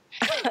soup?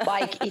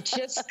 Like it's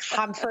just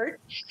comfort.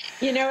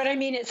 You know what I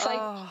mean? It's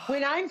like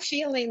when I'm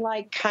feeling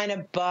like kind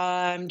of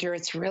bummed or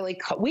it's really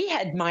cold. We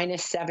had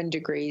 -7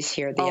 degrees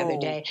here the other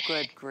day.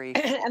 Good grief.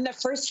 And the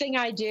first thing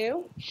I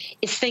do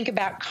is think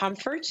about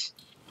comfort.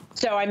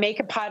 So I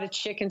make a pot of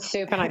chicken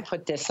soup and I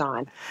put this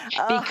on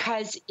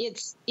because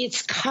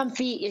it's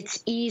comfy,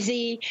 it's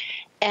easy,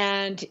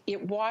 and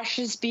it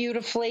washes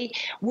beautifully.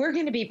 We're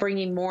going to be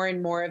bringing more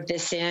and more of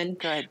this in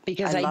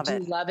because I do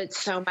love it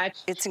so much.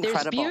 It's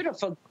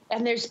incredible.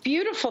 There's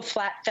beautiful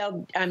flat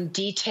felt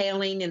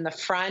detailing in the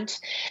front.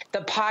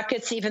 The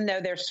pockets, even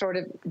though they're sort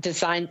of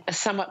designed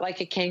somewhat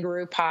like a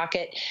kangaroo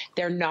pocket,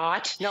 they're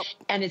not. Nope.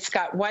 And it's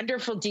got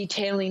wonderful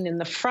detailing in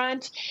the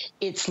front.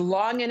 It's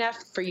long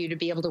enough for you to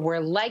be able to wear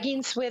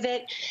leggings with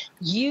it.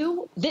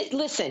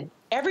 Listen,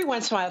 every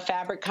once in a while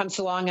fabric comes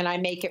along and I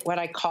make it what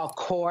I call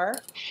core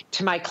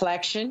to my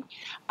collection.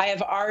 I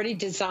have already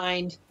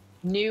designed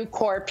new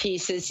core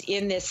pieces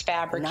in this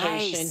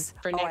fabrication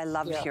for next year. I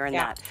loved hearing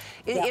that.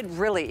 It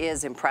really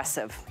is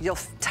impressive. You'll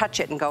touch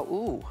it and go,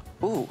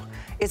 ooh.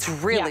 It's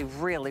really,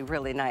 really,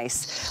 really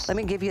nice. Let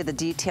me give you the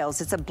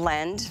details. It's a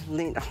blend.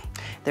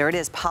 There it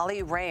is,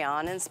 poly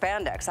rayon and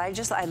spandex.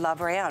 I love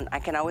rayon. I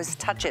can always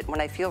touch it.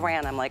 When I feel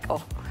rayon, I'm like,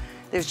 oh,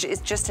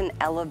 it's just an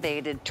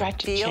elevated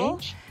feel.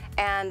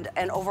 And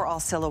an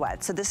overall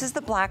silhouette. So this is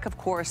the black, of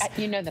course.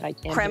 You know that I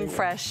can. Creme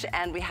fraiche,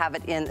 and we have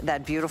it in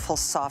that beautiful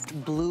soft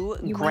blue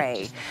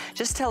gray.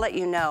 Just to let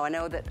you know, I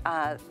know that,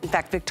 in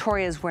fact,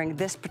 Victoria is wearing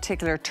this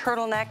particular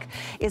turtleneck.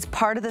 It's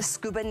part of the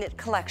Scuba Knit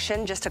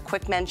collection. Just a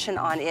quick mention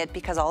on it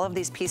because all of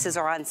these pieces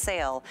are on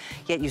sale,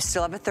 yet you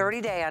still have a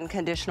 30-day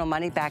unconditional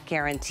money-back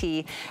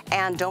guarantee.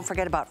 And don't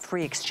forget about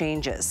free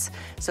exchanges.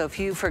 So if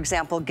you, for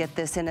example, get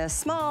this in a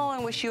small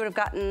and wish you would have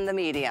gotten the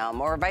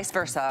medium, or vice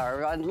versa,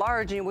 or a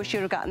large and you wish you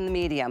would have gotten the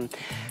medium,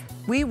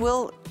 we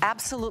will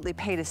absolutely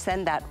pay to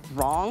send that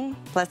wrong,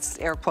 let's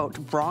air quote,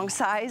 wrong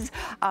size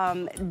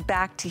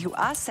back to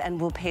us, and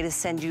we'll pay to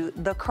send you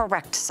the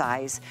correct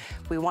size.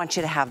 We want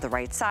you to have the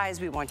right size.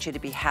 We want you to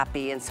be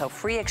happy. And so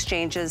free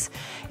exchanges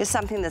is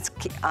something that's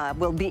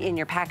will be in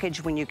your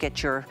package when you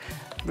get your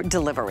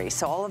delivery.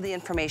 So all of the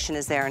information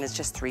is there, and it's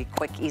just 3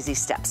 quick, easy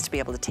steps to be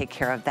able to take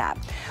care of that.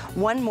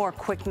 One more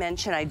quick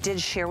mention, I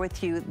did share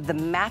with you the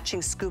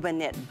matching scuba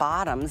knit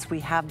bottoms. We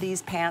have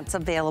these pants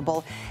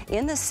available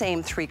in the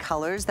same 3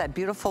 colors, that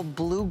beautiful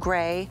blue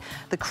gray,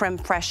 the creme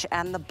fraiche,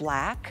 and the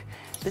black.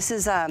 This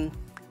is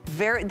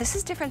this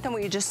is different than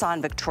what you just saw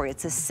in Victoria.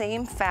 It's the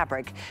same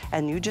fabric,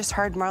 and you just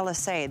heard Marla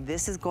say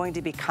this is going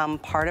to become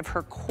part of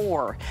her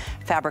core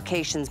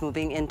fabrications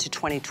moving into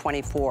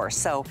 2024.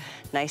 So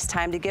nice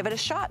time to give it a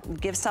shot,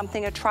 give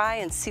something a try,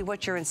 and see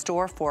what you're in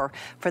store for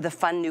the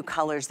fun new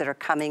colors that are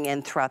coming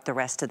in throughout the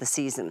rest of the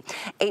season.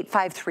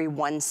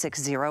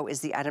 853160 is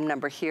the item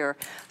number here.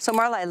 So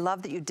Marla, I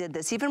love that you did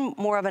this, even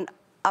more of an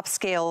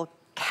upscale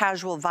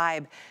casual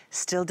vibe,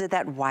 still did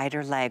that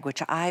wider leg,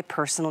 which I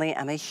personally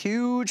am a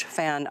huge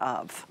fan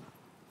of.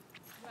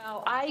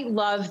 Oh, I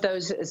love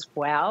those as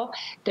well.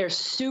 They're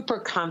super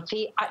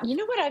comfy. You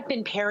know what I've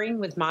been pairing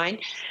with mine?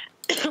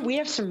 We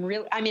have some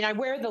real, I mean, I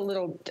wear the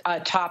little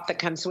top that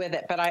comes with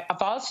it, but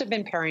I've also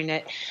been pairing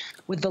it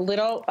with the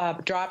little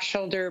drop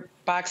shoulder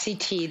boxy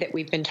tee that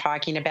we've been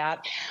talking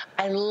about.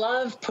 I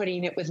love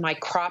putting it with my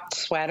cropped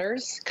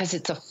sweaters because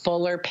it's a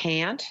fuller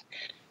pant,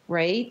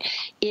 right?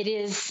 It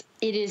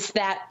is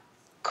that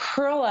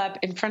curl up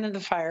in front of the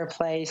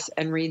fireplace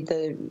and read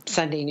the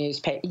Sunday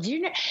newspaper.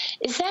 You know,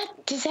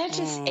 does that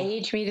just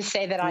age me to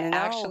say that I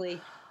actually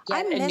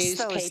get a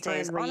newspaper those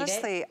days. And read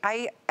honestly,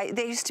 it?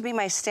 They used to be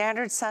my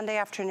standard Sunday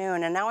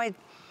afternoon, and now I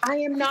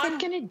am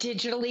not going to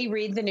digitally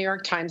read the New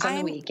York Times on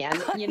the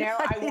weekend. You know,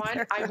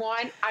 I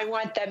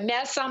want the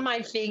mess on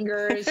my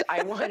fingers.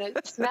 I want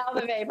to smell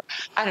the vapor.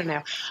 I don't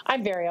know.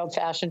 I'm very old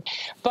fashioned,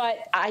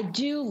 but I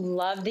do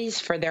love these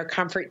for their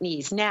comfort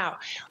needs. Now,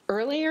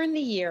 earlier in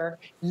the year,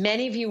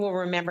 many of you will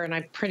remember, and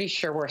I'm pretty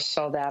sure we're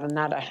sold out. I'm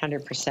not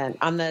 100%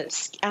 on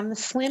the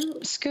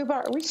slim scuba.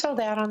 Are we sold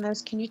out on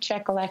those? Can you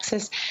check,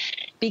 Alexis?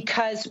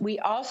 Because we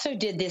also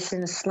did this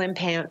in a slim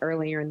pant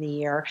earlier in the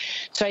year.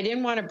 So I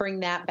didn't want to bring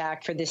that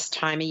back for this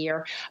time of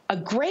year. A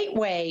great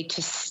way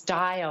to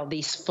style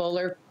these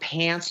fuller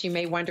pants. You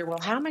may wonder, well,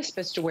 how am I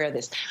supposed to wear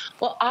this?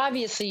 Well,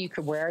 obviously you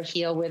could wear a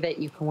heel with it.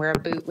 You can wear a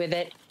boot with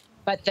it.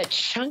 But the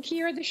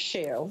chunkier the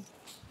shoe,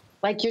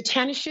 like your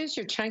tennis shoes,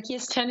 your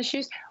chunkiest tennis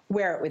shoes,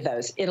 wear it with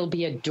those. It'll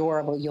be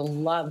adorable. You'll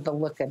love the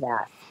look of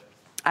that.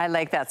 I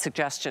like that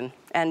suggestion.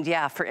 And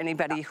yeah, for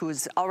anybody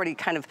who's already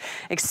kind of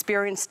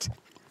experienced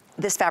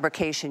this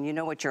fabrication, you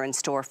know what you're in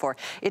store for.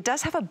 It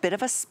does have a bit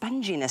of a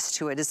sponginess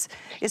to it.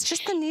 It's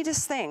just the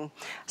neatest thing.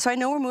 So I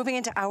know we're moving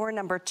into hour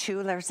number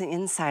 2. There's the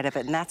inside of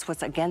it, and that's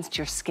what's against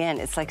your skin.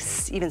 It's like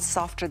even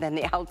softer than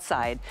the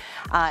outside.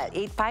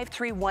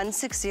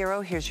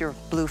 853160, here's your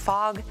blue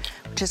fog,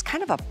 which is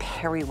kind of a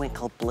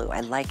periwinkle blue.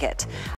 I like it.